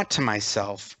I thought to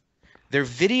myself, they're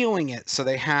videoing it. So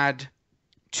they had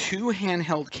two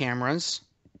handheld cameras,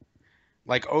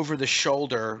 like over the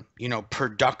shoulder,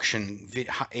 production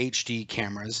HD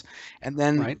cameras. And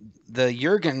then Right. the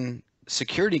Jurgen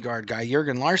security guard guy,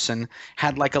 Jurgen Larson,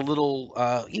 had like a little,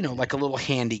 like a little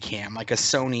handy cam, like a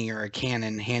Sony or a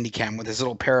Canon handy cam with his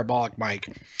little parabolic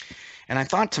mic. And I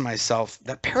thought to myself,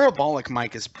 that parabolic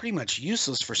mic is pretty much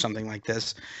useless for something like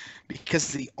this, because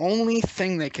the only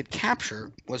thing they could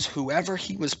capture was whoever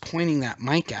he was pointing that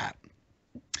mic at.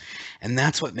 And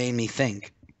that's what made me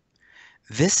think,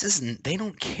 they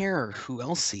don't care who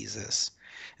else sees this.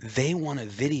 They want to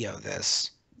video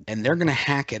this, and they're going to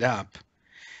hack it up,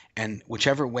 and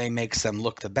whichever way makes them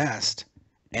look the best.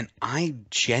 And I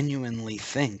genuinely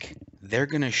think they're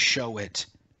going to show it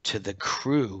to the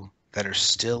crew that are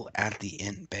still at the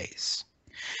Int Base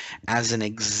as an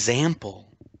example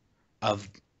of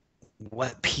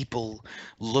what people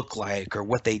look like, or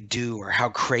what they do, or how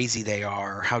crazy they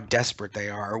are, or how desperate they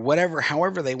are, or whatever,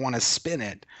 however they want to spin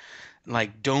it.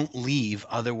 Like, don't leave,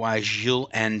 otherwise you'll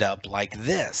end up like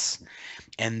this.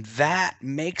 And that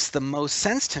makes the most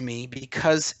sense to me,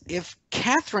 because if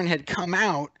Catherine had come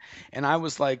out and I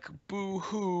was like, boo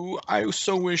hoo, I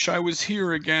so wish I was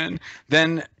here again,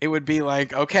 then it would be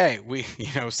like, okay,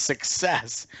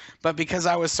 success. But because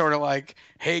I was sort of like,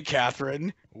 hey,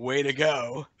 Catherine, way to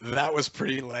go, that was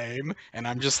pretty lame, and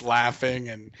I'm just laughing,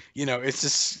 and, it's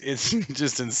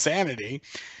just insanity,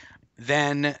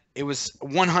 then it was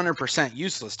 100%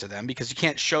 useless to them, because you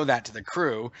can't show that to the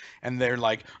crew and they're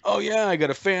like, oh yeah, I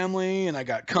got a family and I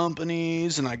got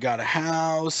companies and I got a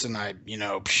house and I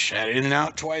had in and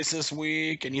out twice this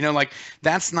week, and like,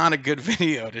 that's not a good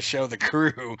video to show the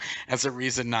crew as a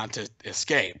reason not to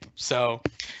escape. So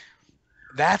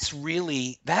that's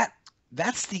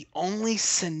the only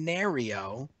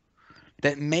scenario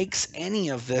that makes any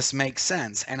of this make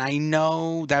sense. And I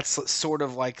know that's sort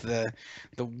of like the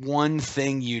one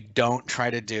thing you don't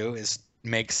try to do is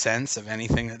make sense of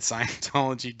anything that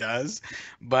Scientology does.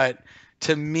 But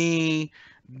to me,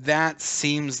 that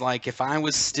seems like, if I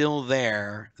was still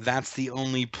there, that's the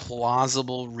only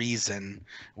plausible reason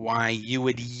why you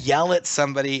would yell at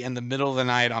somebody in the middle of the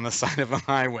night on the side of a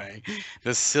highway,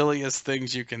 the silliest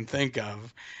things you can think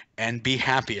of, and be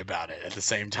happy about it at the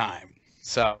same time.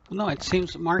 So No,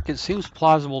 Mark, it seems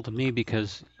plausible to me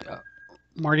because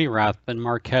Marty Rathbun,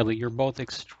 Marc Headley, you're both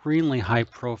extremely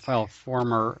high-profile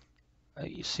former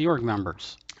Sea Org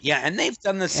members. yeah, and they've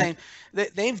done the same.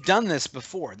 They've done this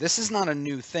before. This is not a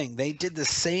new thing. They did the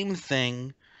same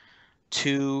thing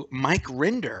to Mike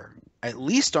Rinder, at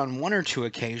least on one or two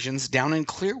occasions, down in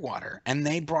Clearwater. And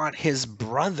they brought his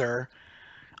brother.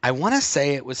 I want to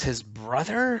say it was his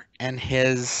brother and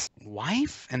his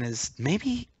wife, and his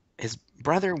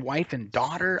brother, wife, and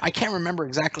daughter. I can't remember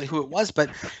exactly who it was,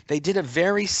 but they did a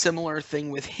very similar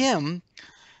thing with him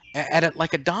at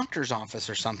like a doctor's office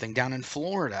or something down in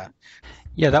Florida.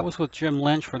 Yeah, that was with Jim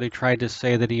Lynch, where they tried to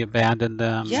say that he abandoned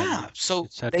them. Yeah, so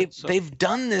they've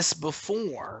done this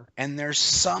before, and there's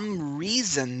some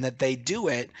reason that they do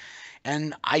it.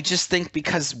 And I just think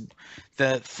because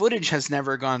the footage has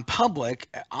never gone public,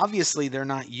 obviously they're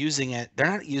not using it. They're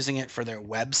not using it for their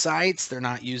websites. They're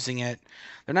not using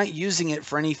it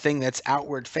for anything that's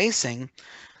outward facing.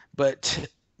 But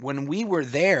when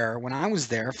I was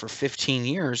there for 15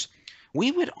 years,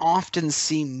 we would often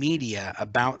see media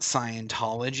about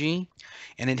Scientology,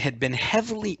 and it had been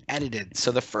heavily edited.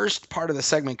 So the first part of the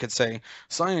segment could say,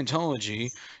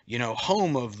 Scientology,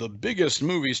 home of the biggest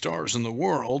movie stars in the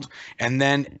world. And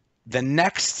then the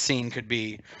next scene could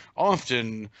be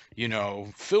often,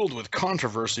 filled with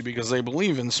controversy because they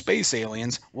believe in space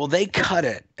aliens. Well, they cut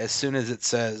it as soon as it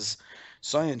says,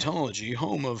 Scientology,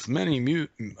 home of many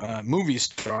movie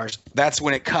stars. That's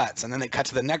when it cuts, and then they cut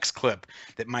to the next clip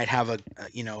that might have a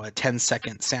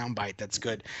 10-second soundbite that's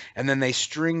good, and then they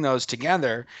string those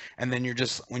together, and then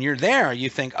when you're there,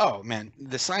 you think, oh man,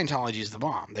 the Scientology is the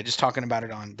bomb. They're talking about it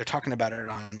on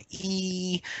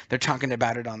E, they're talking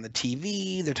about it on the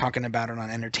TV, they're talking about it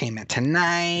on Entertainment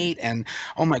Tonight, and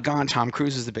oh my God, Tom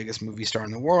Cruise is the biggest movie star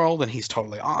in the world, and he's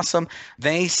totally awesome.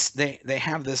 They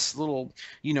have this little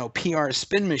PR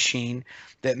spin machine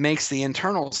that makes the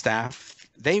internal staff,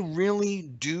 they really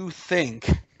do think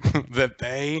that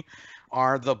they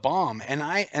are the bomb. And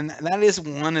that is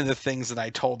one of the things that I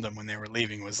told them when they were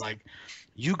leaving, was like,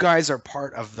 you guys are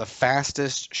part of the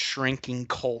fastest shrinking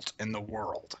cult in the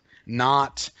world.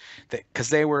 Not that, because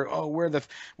they were, we're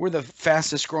the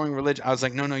fastest growing religion. I was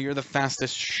like, no, you're the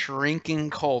fastest shrinking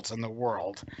cult in the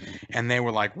world. And they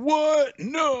were like, what?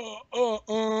 No,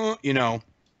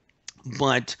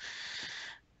 but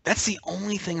that's the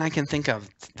only thing I can think of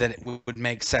that it would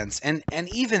make sense. And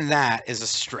even that is a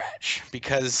stretch,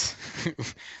 because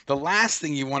the last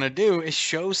thing you want to do is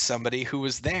show somebody who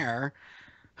was there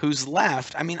who's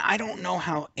left. I mean, I don't know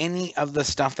how any of the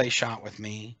stuff they shot with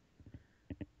me,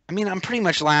 I mean, I'm pretty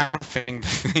much laughing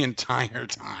the entire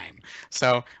time.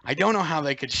 So I don't know how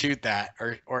they could shoot that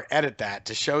or edit that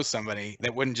to show somebody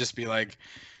that wouldn't just be like,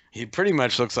 he pretty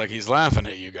much looks like he's laughing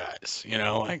at you guys.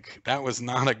 Like, that was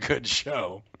not a good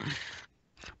show.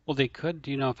 Well, they could,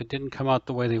 if it didn't come out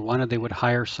the way they wanted, they would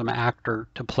hire some actor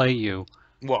to play you.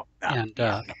 Well,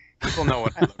 people know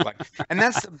what I look like. And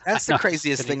that's the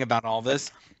craziest thing about all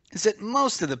this, is that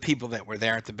most of the people that were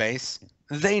there at the base,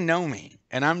 they know me.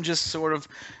 And I'm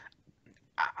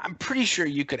pretty sure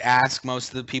you could ask most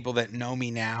of the people that know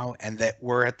me now and that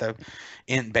were at the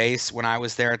Int Base when I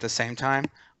was there at the same time,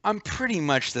 I'm pretty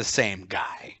much the same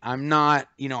guy. I'm not,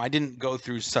 I didn't go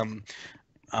through some,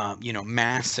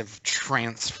 massive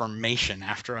transformation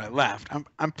after I left.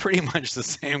 I'm pretty much the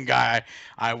same guy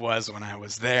I was when I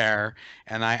was there,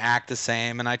 and I act the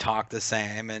same and I talk the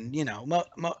same, and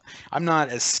I'm not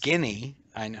as skinny.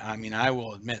 I mean, I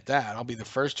will admit that. I'll be the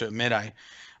first to admit I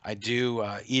do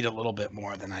eat a little bit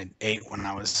more than I ate when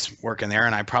I was working there,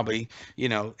 and I probably,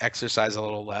 exercise a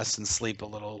little less and sleep a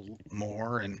little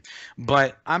more.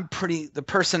 But the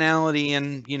personality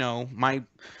and, my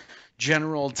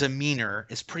general demeanor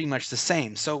is pretty much the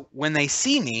same. So when they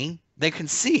see me, they can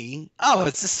see, oh,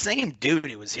 it's the same dude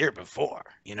who was here before.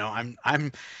 And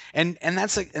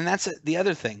that's the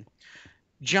other thing.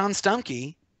 John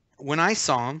Stumke, when I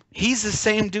saw him, he's the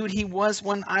same dude he was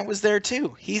when I was there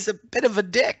too. He's a bit of a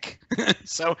dick.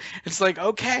 So it's like,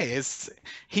 okay,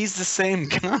 he's the same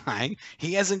guy.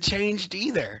 He hasn't changed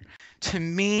either. To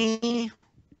me,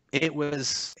 it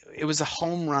was a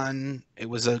home run. It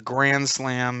was a grand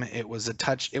slam. It was a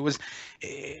touch.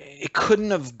 It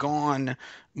couldn't have gone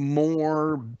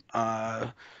more.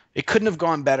 It couldn't have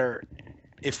gone better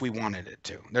if we wanted it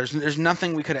to. There's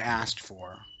nothing we could have asked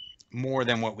for more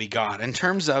than what we got in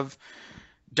terms of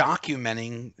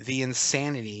documenting the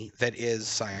insanity that is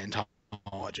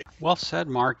Scientology. Well said,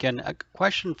 Mark. And a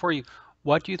question for you.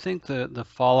 What do you think the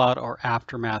fallout or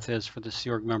aftermath is for the Sea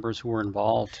Org members who were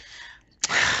involved?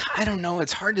 I don't know.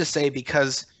 It's hard to say,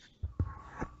 because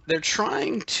they're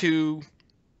trying to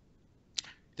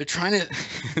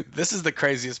this is the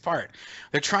craziest part.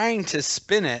 They're trying to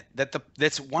spin it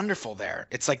that's wonderful there.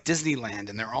 It's like Disneyland,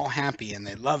 and they're all happy and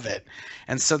they love it.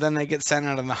 And so then they get sent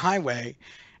out on the highway,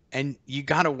 and you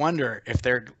got to wonder if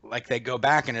they're like, they go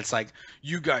back and it's like,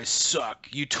 you guys suck.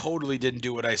 You totally didn't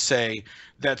do what I say.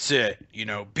 That's it.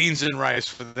 Beans and rice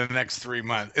for the next 3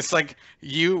 months. It's like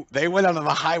they went out on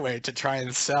the highway to try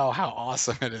and sell how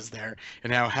awesome it is there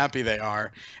and how happy they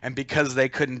are. And because they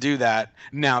couldn't do that,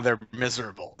 now they're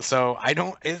miserable. So I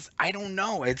don't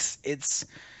know. It's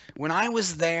when I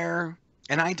was there,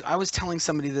 and I was telling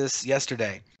somebody this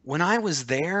yesterday, when I was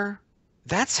there,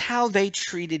 that's how they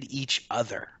treated each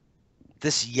other.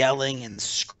 This yelling and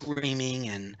screaming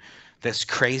and this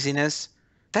craziness,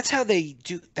 that's how they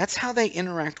do. That's how they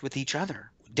interact with each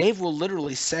other. Dave will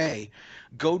literally say,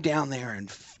 go down there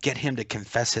and get him to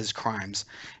confess his crimes.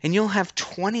 And you'll have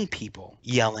 20 people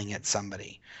yelling at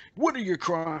somebody. What are your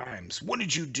crimes? What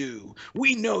did you do?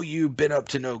 We know you've been up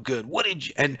to no good. What did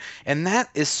you? And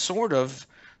that's sort of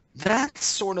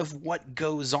what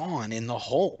goes on in the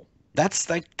hole. That's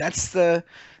the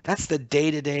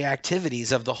day-to-day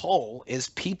activities of the whole, is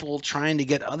people trying to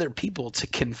get other people to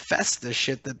confess the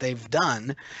shit that they've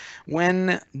done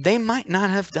when they might not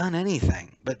have done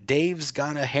anything. But Dave's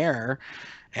got a hair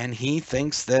and he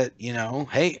thinks that,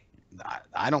 hey,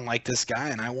 I don't like this guy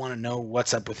and I want to know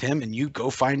what's up with him, and you go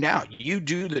find out. You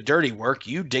do the dirty work,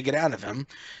 you dig it out of him,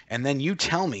 and then you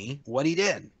tell me what he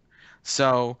did.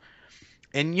 So,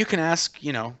 and you can ask,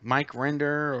 Mike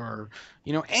Rinder or,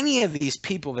 any of these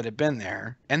people that have been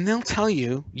there, and they'll tell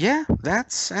you, yeah,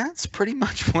 that's pretty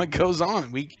much what goes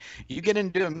on. You get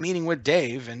into a meeting with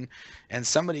Dave, and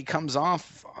somebody comes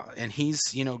off, and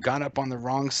he's, got up on the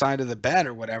wrong side of the bed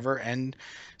or whatever, and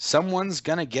someone's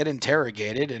gonna get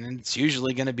interrogated, and it's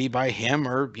usually gonna be by him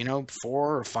or,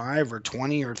 4 or 5 or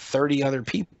 20 or 30 other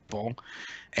people,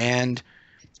 and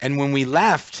when we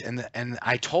left, and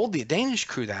I told the Danish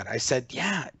crew that, I said,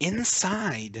 yeah,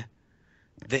 inside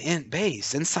the Int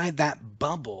Base, inside that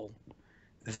bubble,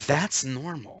 that's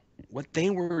normal. What they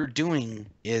were doing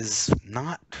is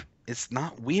it's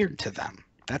not weird to them.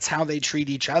 That's how they treat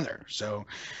each other. So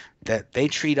that they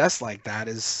treat us like that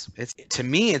to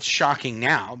me, it's shocking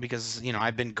now, because,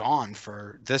 I've been gone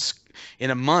for this.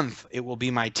 In a month, it will be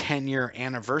my 10-year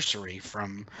anniversary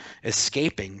from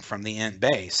escaping from the Int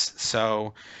Base.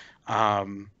 So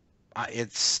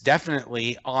it's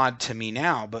definitely odd to me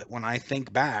now, but when I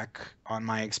think back on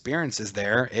my experiences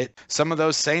there, some of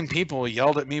those same people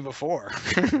yelled at me before.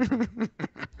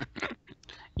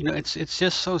 It's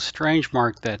just so strange,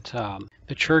 Mark, that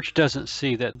the church doesn't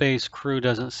see, that base crew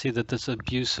doesn't see, that this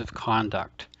abusive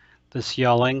conduct, this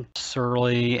yelling,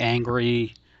 surly,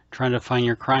 angry, trying to find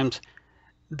your crimes,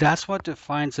 that's what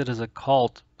defines it as a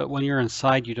cult. But when you're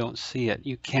inside, you don't see it.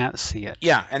 You can't see it.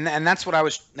 Yeah, and that's what I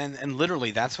was, and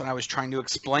literally that's what I was trying to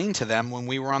explain to them when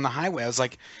we were on the highway. I was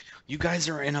like, you guys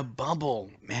are in a bubble,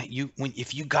 man.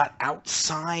 If you got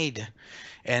outside,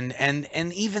 and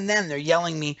even then they're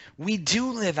yelling me, we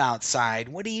do live outside.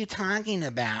 What are you talking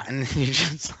about? And you're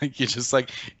just like,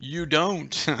 you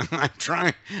don't.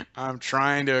 I'm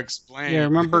trying to explain. Yeah,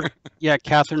 remember,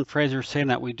 Catherine Fraser saying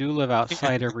that we do live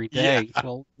outside every day. Yeah.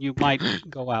 Well, you might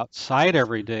go outside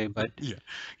every day, but yeah,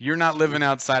 you're not living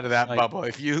outside of that bubble.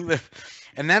 If you live,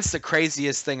 and that's the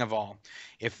craziest thing of all.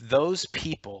 If those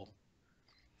people,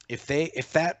 if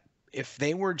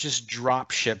they were just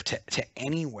drop shipped to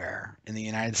anywhere in the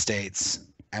United States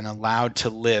and allowed to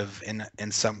live in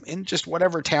just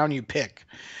whatever town you pick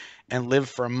and live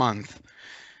for a month,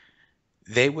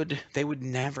 they would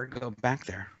never go back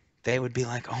there. They would be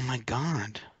like, oh my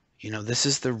God, this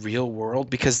is the real world,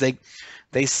 because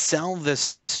they sell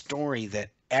this story that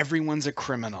everyone's a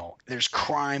criminal. There's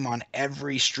crime on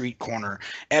every street corner.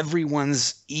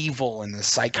 Everyone's evil, and the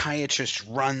psychiatrists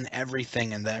run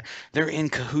everything, and they're in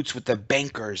cahoots with the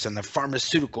bankers and the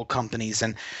pharmaceutical companies,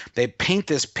 and they paint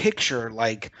this picture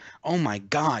like, oh my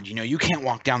God, you can't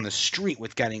walk down the street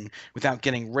without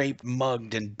getting raped,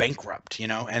 mugged, and bankrupt,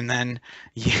 and then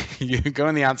you go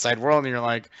in the outside world and you're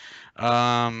like,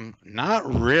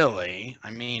 not really.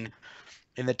 I mean,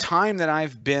 in the time that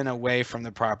I've been away from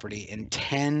the property, in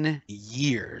 10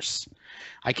 years,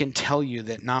 I can tell you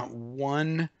that not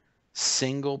one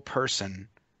single person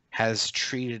has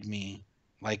treated me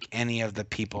like any of the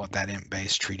people at that Int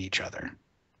Base treat each other.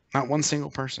 Not one single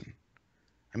person.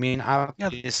 I mean,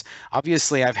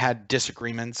 obviously I've had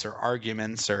disagreements or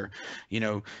arguments or,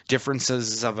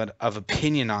 differences of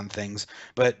opinion on things,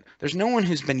 but there's no one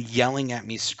who's been yelling at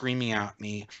me, screaming at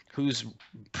me, who's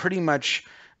pretty much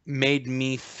made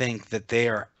me think that they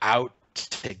are out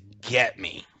to get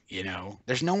me.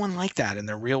 There's no one like that in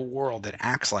the real world that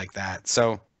acts like that.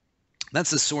 So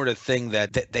that's the sort of thing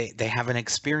that they haven't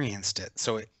experienced it.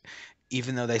 So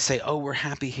even though they say, oh, we're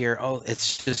happy here, oh,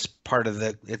 it's just part of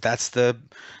that's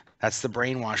the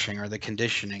brainwashing or the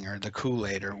conditioning or the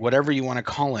Kool-Aid or whatever you want to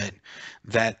call it,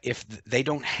 that if they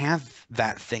don't have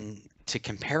that thing to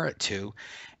compare it to,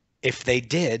 if they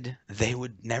did, they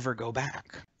would never go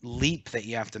back. Leap that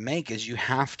you have to make is you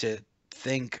have to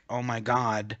think, oh my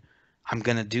God, I'm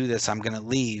going to do this, I'm going to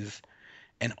leave.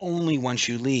 And only once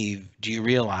you leave do you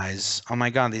realize, oh my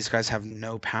God, these guys have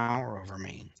no power over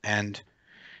me. And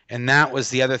that was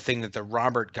the other thing that the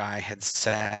Robert guy had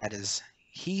said, is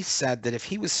he said that if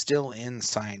he was still in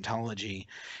Scientology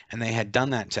and they had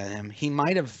done that to him, he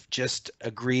might have just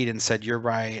agreed and said, you're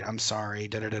right, I'm sorry,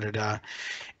 da da da da da.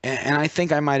 And I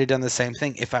think I might have done the same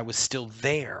thing if I was still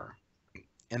there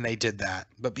and they did that.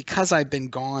 But because I've been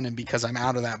gone and because I'm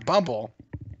out of that bubble,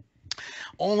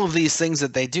 all of these things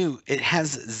that they do, it has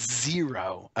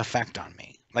zero effect on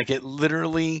me. Like, it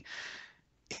literally,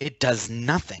 it does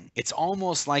nothing. It's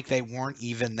almost like they weren't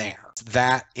even there. It's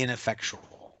that ineffectual.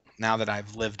 now that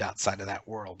I've lived outside of that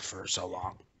world for so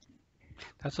long.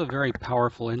 That's a very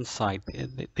powerful insight.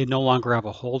 They no longer have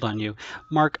a hold on you.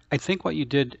 Marc, I think what you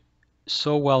did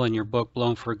so well in your book,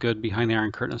 Blown for Good, Behind the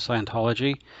Iron Curtain of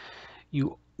Scientology,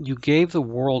 you gave the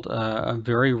world a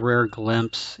very rare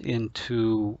glimpse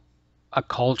into a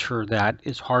culture that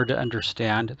is hard to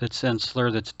understand, that's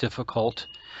insular, that's difficult,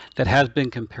 that has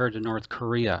been compared to North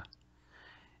Korea.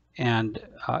 And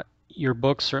your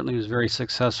book certainly was very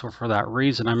successful for that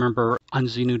reason. I remember on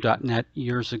Xenu.net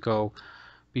years ago,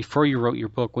 before you wrote your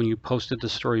book, when you posted the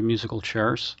story Musical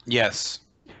Chairs. Yes.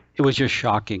 It was just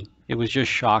shocking. It was just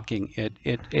shocking.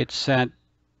 It sent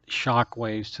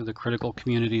shockwaves to the critical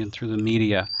community and through the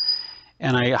media.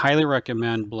 And I highly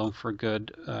recommend Blown for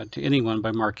Good to anyone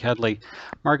by Marc Headley.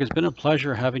 Marc, it's been a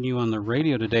pleasure having you on the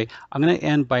radio today. I'm going to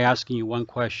end by asking you one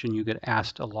question you get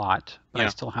asked a lot, but I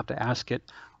still have to ask it.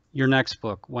 Your next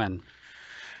book, when?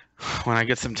 When I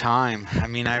get some time. I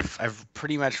mean, I've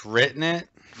pretty much written it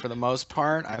for the most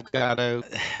part. I've got to,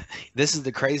 this is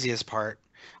the craziest part.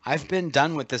 I've been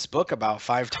done with this book about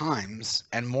 5 times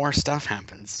and more stuff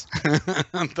happens.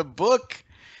 The book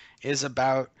is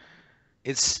about,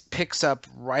 it picks up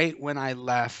right when I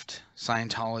left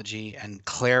Scientology and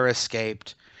Claire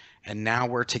escaped, and now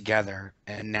we're together,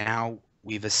 and now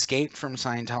we've escaped from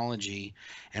Scientology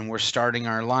and we're starting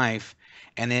our life,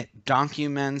 and it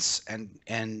documents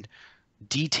and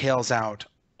details out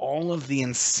all of the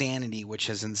insanity which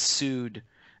has ensued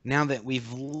now that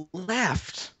we've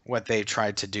left what they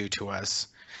tried to do to us.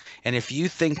 And if you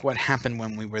think what happened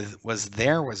when we was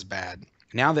there was bad,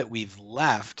 now that we've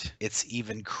left, it's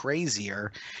even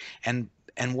crazier. And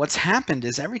what's happened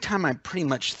is every time I pretty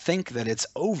much think that it's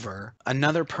over,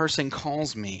 another person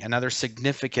calls me, another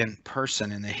significant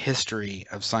person in the history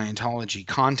of Scientology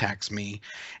contacts me,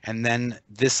 and then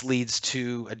this leads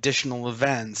to additional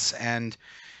events. And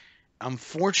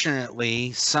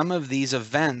unfortunately, some of these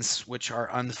events which are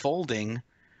unfolding,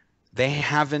 they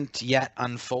haven't yet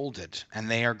unfolded,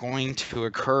 and they are going to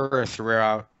occur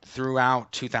throughout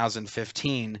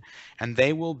 2015, and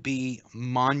they will be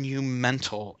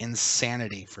monumental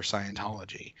insanity for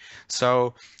Scientology.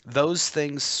 So those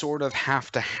things sort of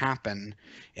have to happen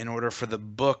in order for the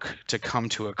book to come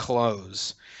to a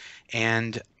close.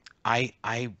 And I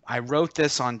wrote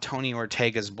this on Tony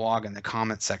Ortega's blog in the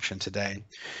comment section today,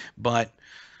 but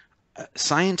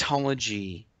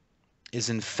Scientology is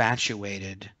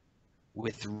infatuated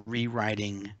with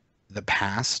rewriting the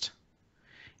past,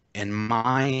 and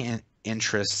my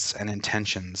interests and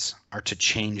intentions are to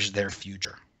change their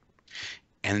future.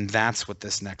 And that's what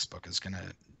this next book is going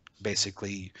to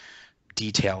basically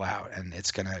detail out, and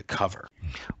it's going to cover.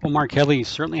 Well, Marc Headley, you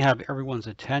certainly have everyone's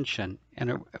attention,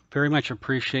 and I very much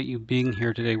appreciate you being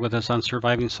here today with us on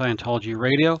Surviving Scientology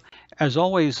Radio. As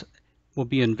always, we'll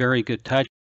be in very good touch.